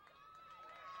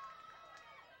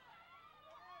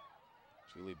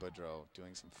 Julie Boudreau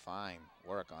doing some fine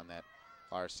work on that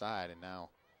far side, and now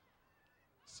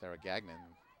Sarah Gagnon,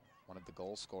 one of the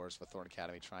goal scorers for Thornton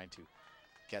Academy, trying to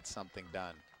get something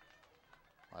done.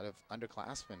 A lot of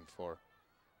underclassmen for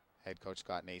head coach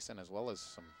Scott Nason, as well as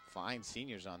some fine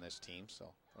seniors on this team. So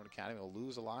Thornton Academy will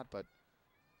lose a lot, but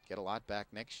get a lot back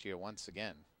next year once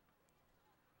again.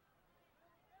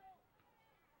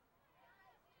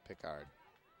 Pickard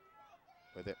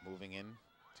with it, moving in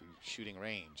to shooting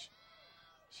range.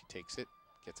 She takes it,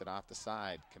 gets it off the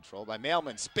side, controlled by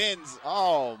Mailman, spins,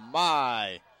 oh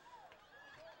my,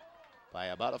 by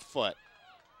about a foot.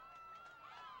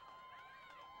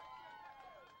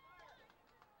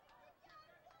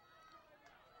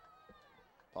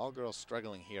 Ball girls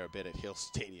struggling here a bit at Hill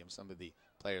Stadium. Some of the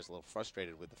players a little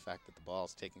frustrated with the fact that the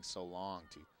ball's taking so long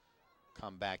to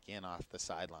come back in off the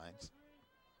sidelines.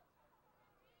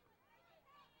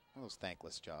 One of those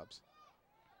thankless jobs.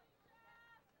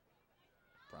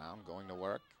 Brown going to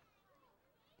work.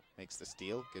 Makes the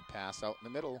steal. Good pass out in the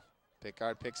middle.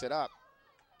 Pickard picks it up.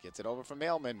 Gets it over from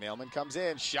Mailman. Mailman comes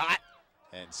in. Shot.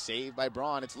 And saved by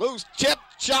Braun. It's loose. Chip.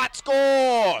 Shot.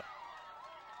 Score.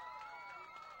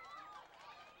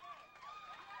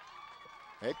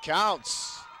 It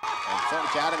counts. And Thornton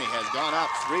Academy has gone up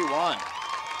 3-1.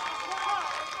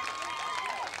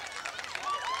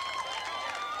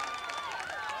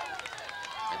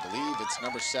 I believe it's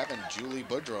number 7, Julie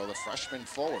Boudreau, the freshman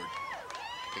forward,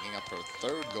 picking up her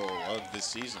 3rd goal of the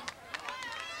season.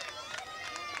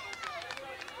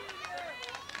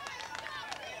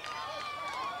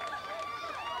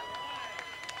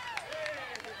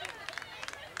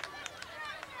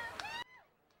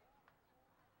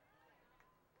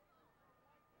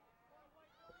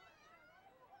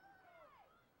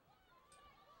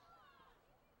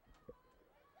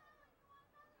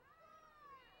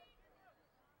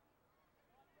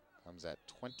 Comes at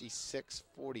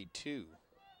 26:42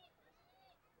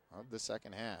 of the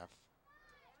second half.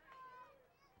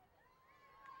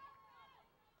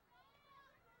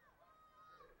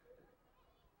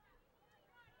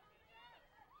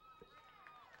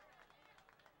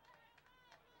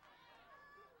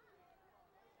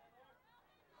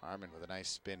 Harmon with a nice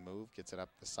spin move, gets it up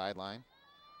the sideline.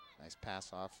 Nice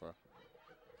pass off for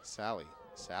Sally.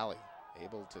 Sally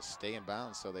able to stay in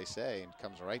bounds, so they say, and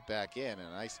comes right back in. And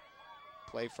a nice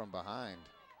play from behind.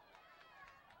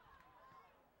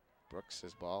 Brooks,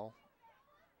 his ball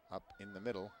up in the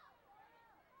middle.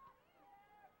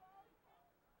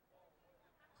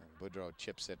 And Boudreau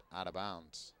chips it out of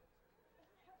bounds.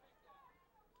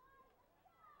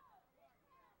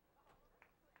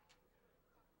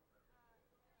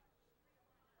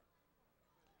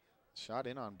 Shot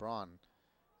in on Braun,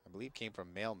 I believe came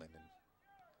from Mailman. And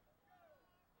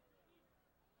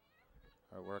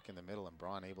her work in the middle, and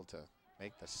Braun able to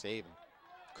make the save and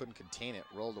couldn't contain it,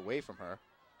 rolled away from her.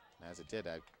 And as it did,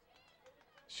 I'm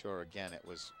sure again it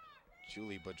was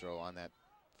Julie Boudreau on that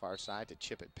far side to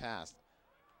chip it past.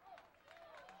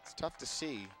 It's tough to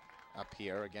see up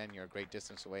here. Again, you're a great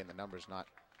distance away and the number's not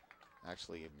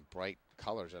actually in bright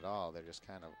colors at all. They're just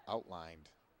kind of outlined.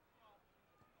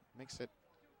 Makes it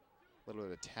a little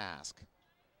bit of a task.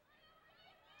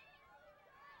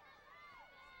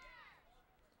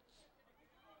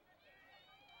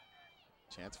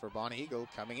 Chance for Bonnie Eagle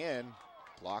coming in.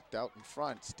 Blocked out in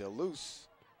front, still loose.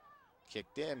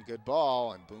 Kicked in, good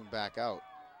ball, and boomed back out.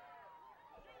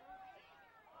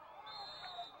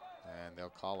 And they'll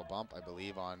call a bump, I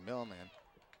believe, on Millman.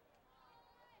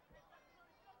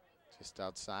 Just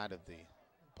outside of the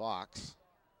box.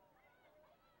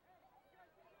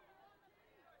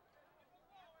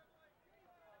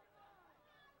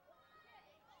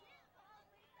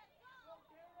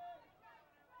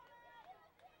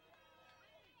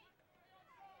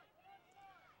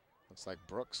 Looks like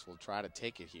Brooks will try to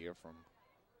take it here from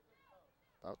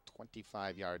about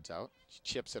 25 yards out. She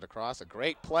chips it across, a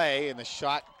great play, and the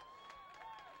shot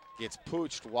gets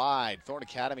pooched wide. Thornton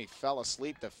Academy fell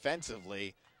asleep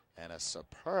defensively, and a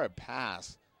superb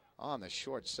pass on the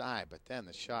short side, but then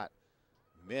the shot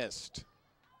missed.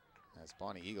 That's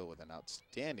Bonnie Eagle with an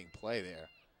outstanding play there.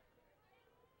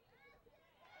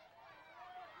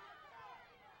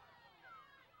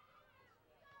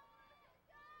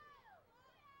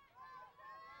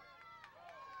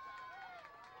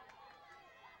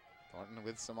 Thornton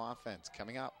with some offense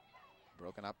coming up.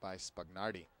 Broken up by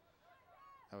Spagnardi.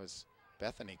 That was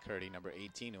Bethany Curdy, number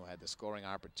 18, who had the scoring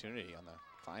opportunity on the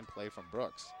fine play from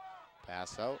Brooks.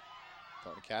 Pass out.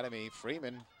 Thornton Academy,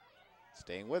 Freeman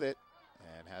staying with it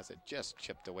and has it just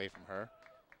chipped away from her.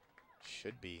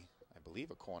 Should be, I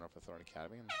believe, a corner for Thornton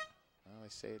Academy. And, well, they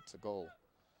say it's a goal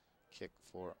kick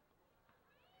for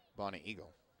Bonnie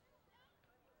Eagle.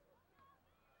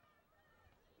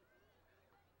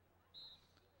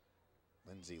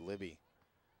 Lindsay Libby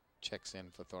checks in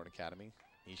for Thornton Academy.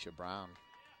 Nisha Brown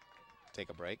take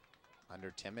a break.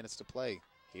 Under 10 minutes to play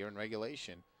here in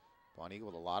regulation. Bonnie Eagle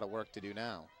with a lot of work to do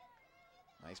now.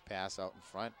 Nice pass out in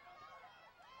front.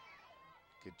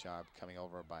 Good job coming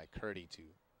over by Curdy to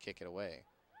kick it away.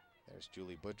 There's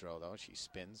Julie Boudreau, though. She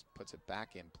spins, puts it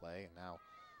back in play, and now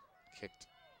kicked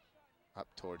up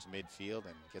towards midfield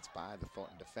and gets by the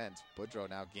Thornton defense. Boudreau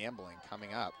now gambling,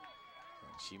 coming up.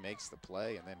 And she makes the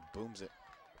play and then booms it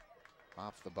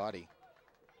off the body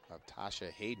of Tasha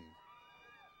Hayden.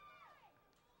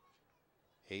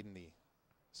 Hayden, the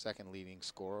second leading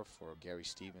scorer for Gary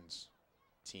Stevens'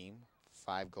 team.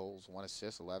 5 goals, 1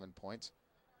 assist, 11 points.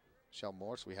 Michelle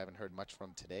Morse, we haven't heard much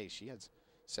from today. She has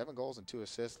 7 goals and 2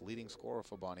 assists, leading scorer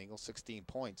for Bonnie Eagle, 16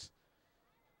 points.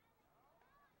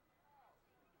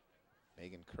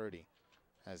 Megan Curdy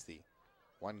has the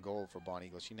 1 goal for Bonnie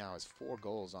Eagle. She now has 4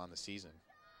 goals on the season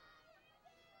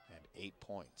and 8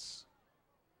 points.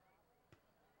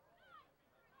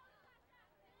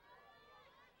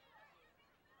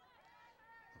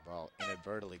 The ball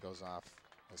inadvertently goes off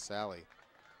the Sally.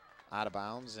 Out of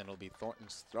bounds, and it'll be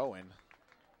Thornton's throw-in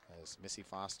as Missy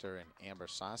Foster and Amber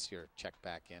Saucier check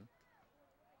back in.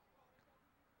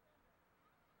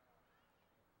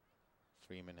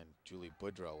 Freeman and Julie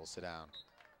Boudreau will sit down.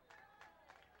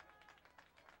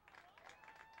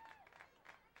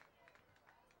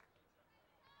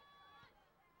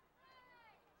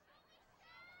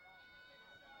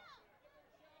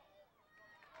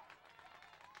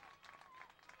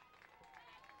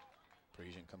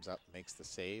 Parisian comes up, makes the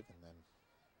save, and then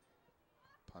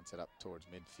punts it up towards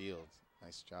midfield.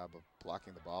 Nice job of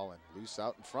blocking the ball and loose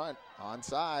out in front.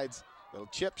 Onsides. Little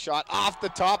chip shot off the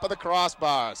top of the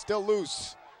crossbar. Still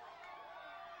loose.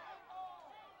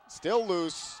 Still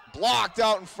loose. Blocked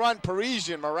out in front.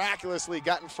 Parisian miraculously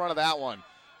got in front of that one.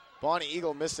 Bonnie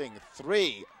Eagle missing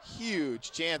 3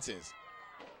 huge chances.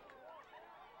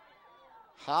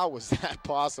 How was that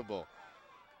possible?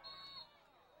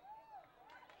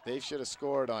 They should have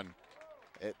scored on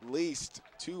at least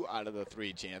 2 out of the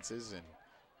 3 chances, and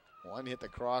 1 hit the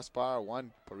crossbar,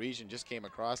 1 Parisian just came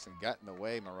across and got in the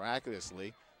way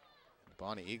miraculously.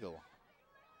 Bonnie Eagle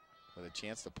with a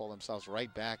chance to pull themselves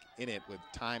right back in it with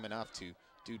time enough to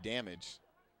do damage.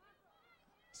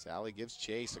 Sally gives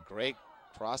chase, a great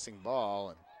crossing ball,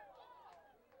 and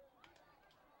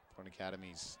Thornton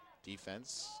Academy's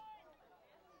defense,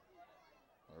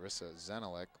 Marissa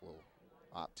Zenelek, will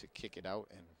opt to kick it out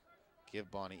and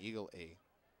give Bonnie Eagle a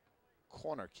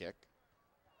corner kick.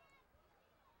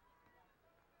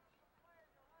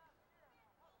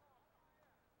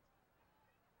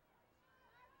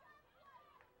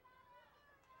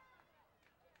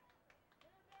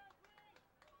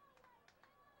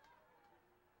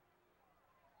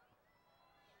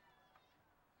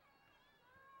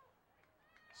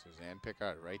 Suzanne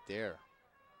Pickard right there.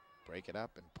 Break it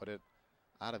up and put it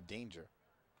out of danger.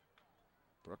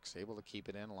 Brooks able to keep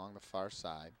it in along the far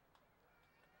side.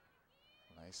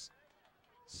 Nice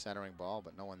centering ball,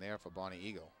 but no one there for Bonnie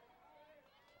Eagle.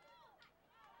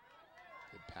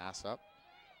 Good pass up.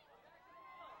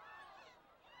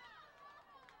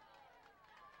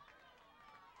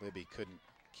 Libby couldn't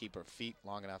keep her feet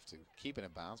long enough to keep it in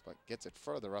bounds, but gets it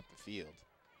further up the field.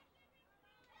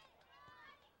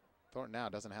 Thornton now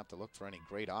doesn't have to look for any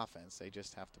great offense. They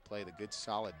just have to play the good,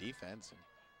 solid defense. And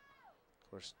of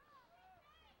course,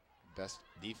 best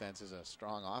defense is a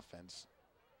strong offense.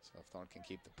 So if Thornton can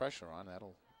keep the pressure on,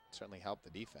 that'll certainly help the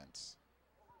defense.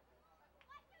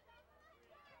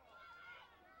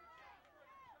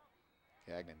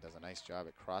 Gagnon does a nice job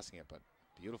at crossing it, but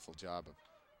beautiful job of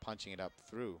punching it up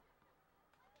through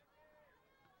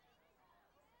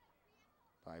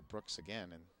by Brooks again.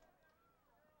 And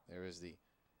there is the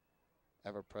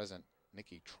ever-present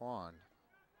Nikki Tron,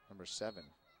 number 7.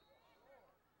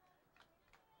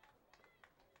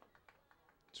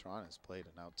 Tron has played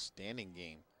an outstanding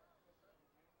game.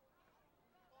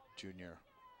 Junior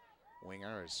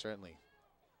winger has certainly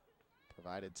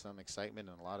provided some excitement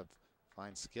and a lot of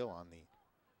fine skill on the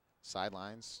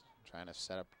sidelines, trying to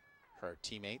set up her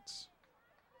teammates.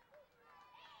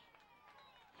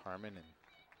 Harmon and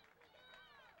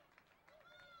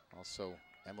also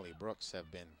Emily Brooks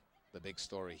have been the big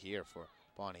story here for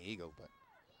Bonnie Eagle, but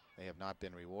they have not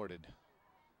been rewarded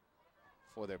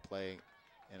for their play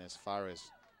and as far as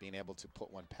being able to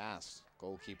put one past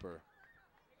goalkeeper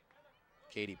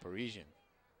Katie Parisian.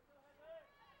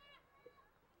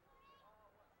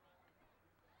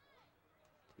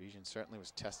 Parisian certainly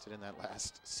was tested in that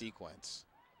last sequence.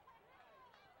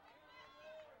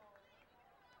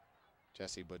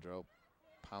 Jessie Boudreau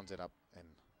pounds it up and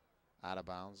out of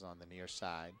bounds on the near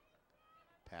side.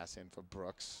 Pass in for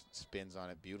Brooks, spins on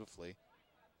it beautifully.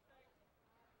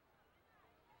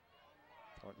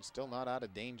 Thornton still not out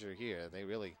of danger here. They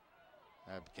really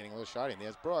are getting a little shoddy. And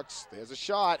there's Brooks, there's a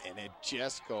shot, and it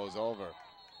just goes over.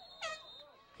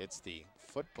 Hits the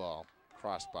football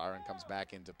crossbar and comes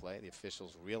back into play. The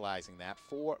officials realizing that.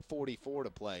 4:44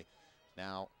 to play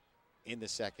now in the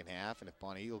second half. And if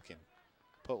Bonnie Eagle can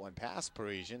put one past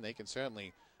Parisian, they can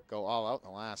certainly go all out in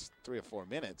the last 3 or 4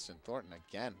 minutes. And Thornton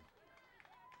again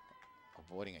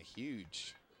avoiding a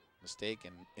huge mistake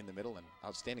in the middle, and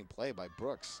outstanding play by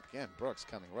Brooks. Again, Brooks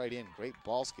coming right in, great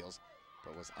ball skills,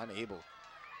 but was unable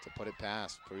to put it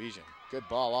past Parisian. Good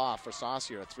ball off for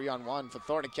Saucier, a 3-on-1 for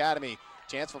Thornton Academy.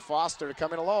 Chance for Foster to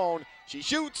come in alone. She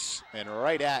shoots, and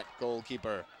right at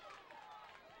goalkeeper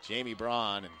Jamie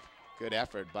Braun, and good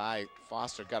effort by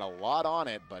Foster. Got a lot on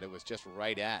it, but it was just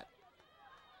right at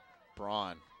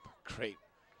Braun. Great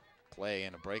play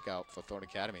and a breakout for Thornton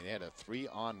Academy. They had a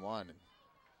 3-on-1.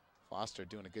 Foster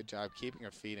doing a good job keeping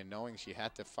her feet and knowing she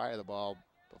had to fire the ball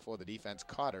before the defense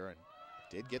caught her, and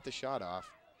did get the shot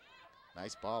off.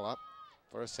 Nice ball up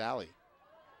for Sally.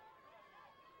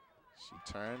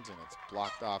 She turns and it's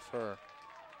blocked off her.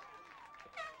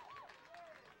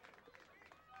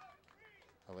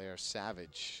 Hilaire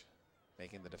Savage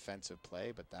making the defensive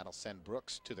play, but that'll send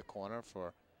Brooks to the corner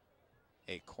for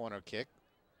a corner kick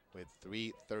with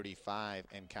 3:35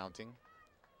 and counting.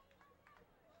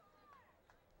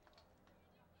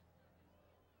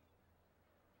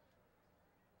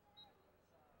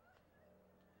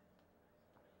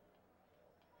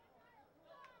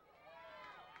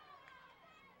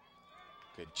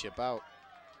 Good chip out.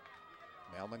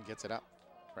 Mailman gets it up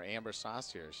for Amber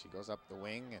Saucier. She goes up the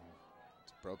wing and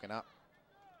it's broken up.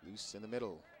 Loose in the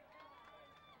middle.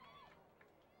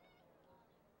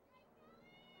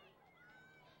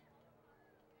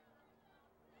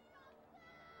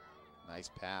 Nice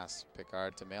pass.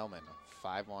 Pickard to Mailman.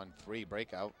 5-on-3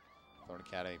 breakout. Thornton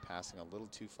Academy passing a little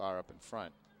too far up in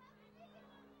front.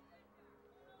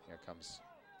 Here comes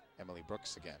Emily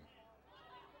Brooks again.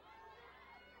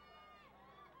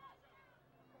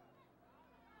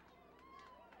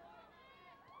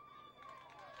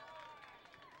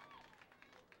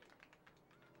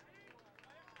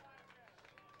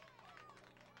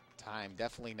 Time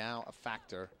definitely now a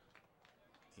factor.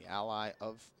 The ally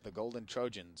of the Golden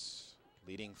Trojans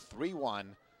leading 3-1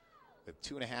 with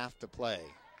 2.5 to play.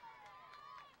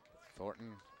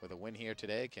 Thornton with a win here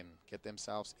today can get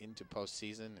themselves into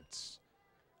postseason. It's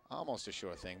almost a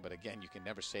sure thing, but again, you can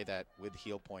never say that with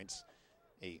heel points.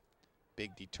 A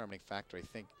big determining factor, I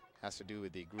think, has to do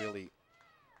with the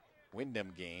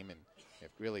Greeley-Wyndham game, and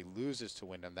if Greeley loses to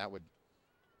Wyndham, that would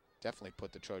definitely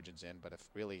put the Trojans in, but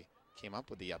if Greeley came up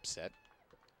with the upset,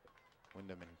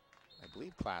 Wyndham in, I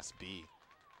believe, Class B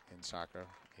in soccer,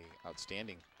 a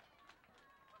outstanding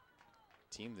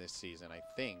team this season, I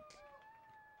think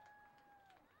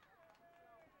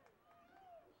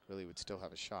Greeley would still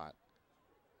have a shot.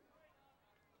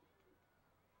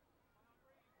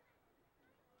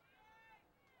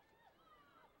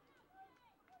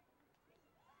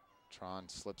 Tron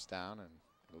slips down and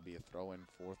it'll be a throw in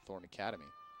for Thornton Academy.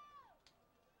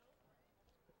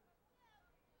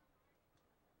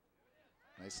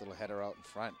 Nice little header out in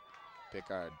front.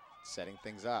 Pickard setting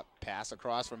things up. Pass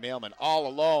across for Mailman. All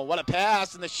alone. What a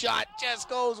pass. And the shot just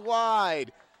goes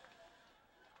wide.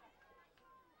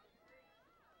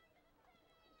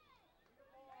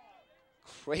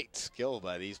 Great skill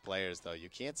by these players, though. You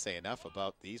can't say enough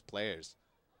about these players.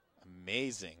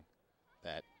 Amazing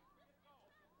that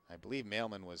I believe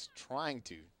Mailman was trying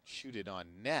to shoot it on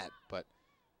net, but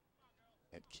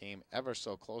it came ever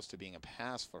so close to being a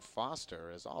pass for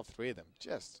Foster, as all three of them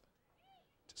just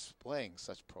displaying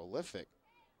such prolific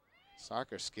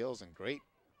soccer skills and great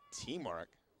teamwork.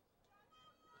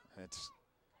 And it's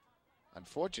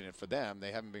unfortunate for them.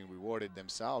 They haven't been rewarded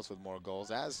themselves with more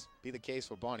goals, as be the case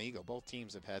for Bonnie Eagle. Both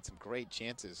teams have had some great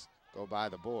chances go by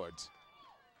the boards.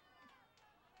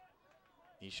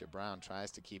 Nisha Brown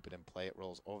tries to keep it in play. It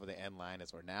rolls over the end line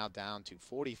as we're now down to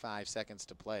 45 seconds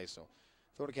to play. So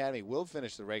Thornton Academy will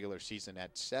finish the regular season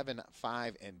at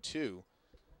 7-5-2. Two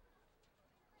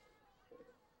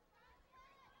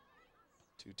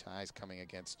ties coming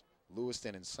against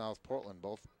Lewiston and South Portland,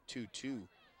 both 2-2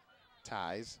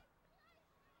 ties.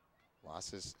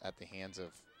 Losses at the hands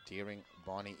of Deering,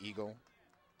 Bonnie Eagle,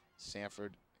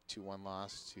 Sanford, 2-1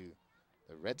 loss to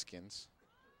the Redskins.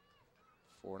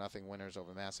 4-0 winners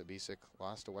over Massabesic.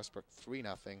 Lost to Westbrook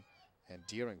 3-0, and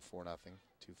Deering 4-0.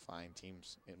 Two fine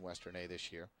teams in Western A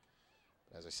this year.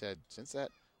 But as I said, since that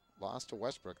loss to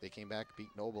Westbrook, they came back, beat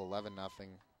Noble 11-0,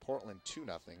 Portland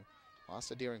 2-0, lost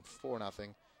to Deering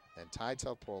 4-0, then tied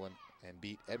South Portland and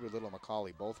beat Edward Little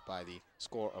McCauley, both by the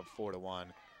score of 4-1.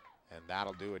 And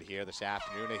that'll do it here this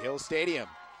afternoon at Hill Stadium.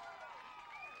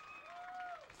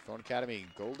 Thornton Academy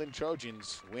Golden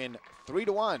Trojans win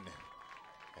 3-1.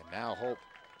 And now hope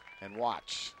and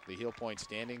watch the Heel Point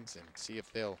standings and see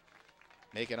if they'll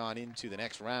make it on into the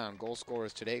next round. Goal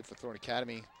scorers today for Thornton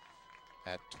Academy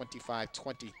at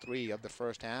 25-23 of the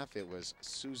first half. It was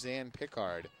Suzanne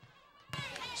Pickard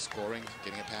scoring,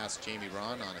 getting it past Jamie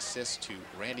Ron on assist to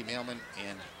Randy Mailman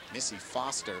and Missy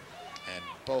Foster. And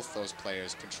both those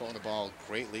players controlling the ball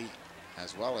greatly,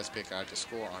 as well as Pickard to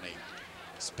score on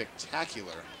a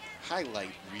spectacular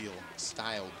highlight reel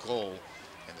style goal.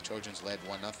 And the Trojans led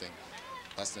 1-0.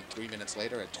 Less than 3 minutes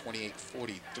later at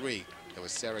 28-43, it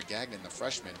was Sarah Gagnon, the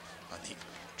freshman, on the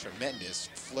tremendous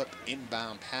flip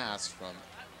inbound pass from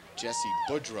Jessie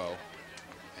Boudreau.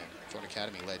 And Thornton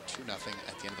Academy led 2-0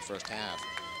 at the end of the first half.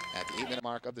 At the 8-minute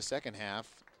mark of the second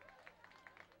half,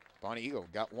 Bonnie Eagle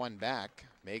got one back.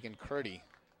 Megan Curdy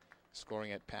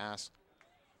scoring it past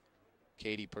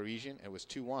Katie Parisian. It was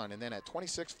 2-1. And then at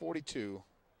 26-42,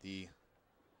 the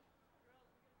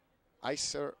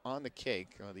icing on the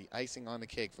cake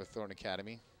for Thornton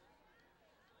Academy,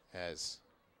 as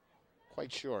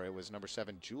quite sure it was number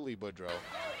 7, Julie Boudreau,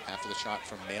 after the shot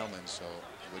from Mailman. So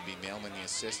it would be Mailman the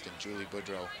assist and Julie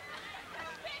Boudreau,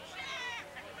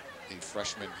 the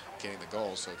freshman, getting the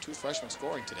goal. So 2 freshmen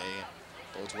scoring today.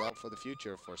 Bodes well for the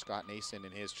future for Scott Nason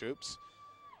and his troops,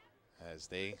 as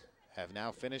they have now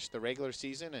finished the regular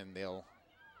season, and they'll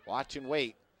watch and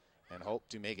wait and hope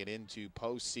to make it into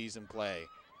postseason play.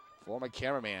 Former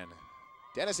cameraman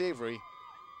Dennis Avery,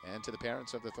 and to the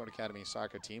parents of the Thornton Academy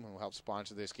soccer team who helped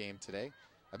sponsor this game today,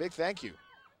 a big thank you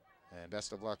and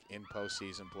best of luck in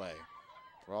postseason play.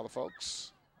 For all the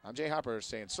folks, I'm Jay Harper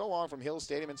saying so long from Hill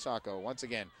Stadium in Saco. Once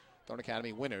again, Thornton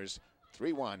Academy winners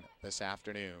 3-1 this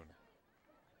afternoon.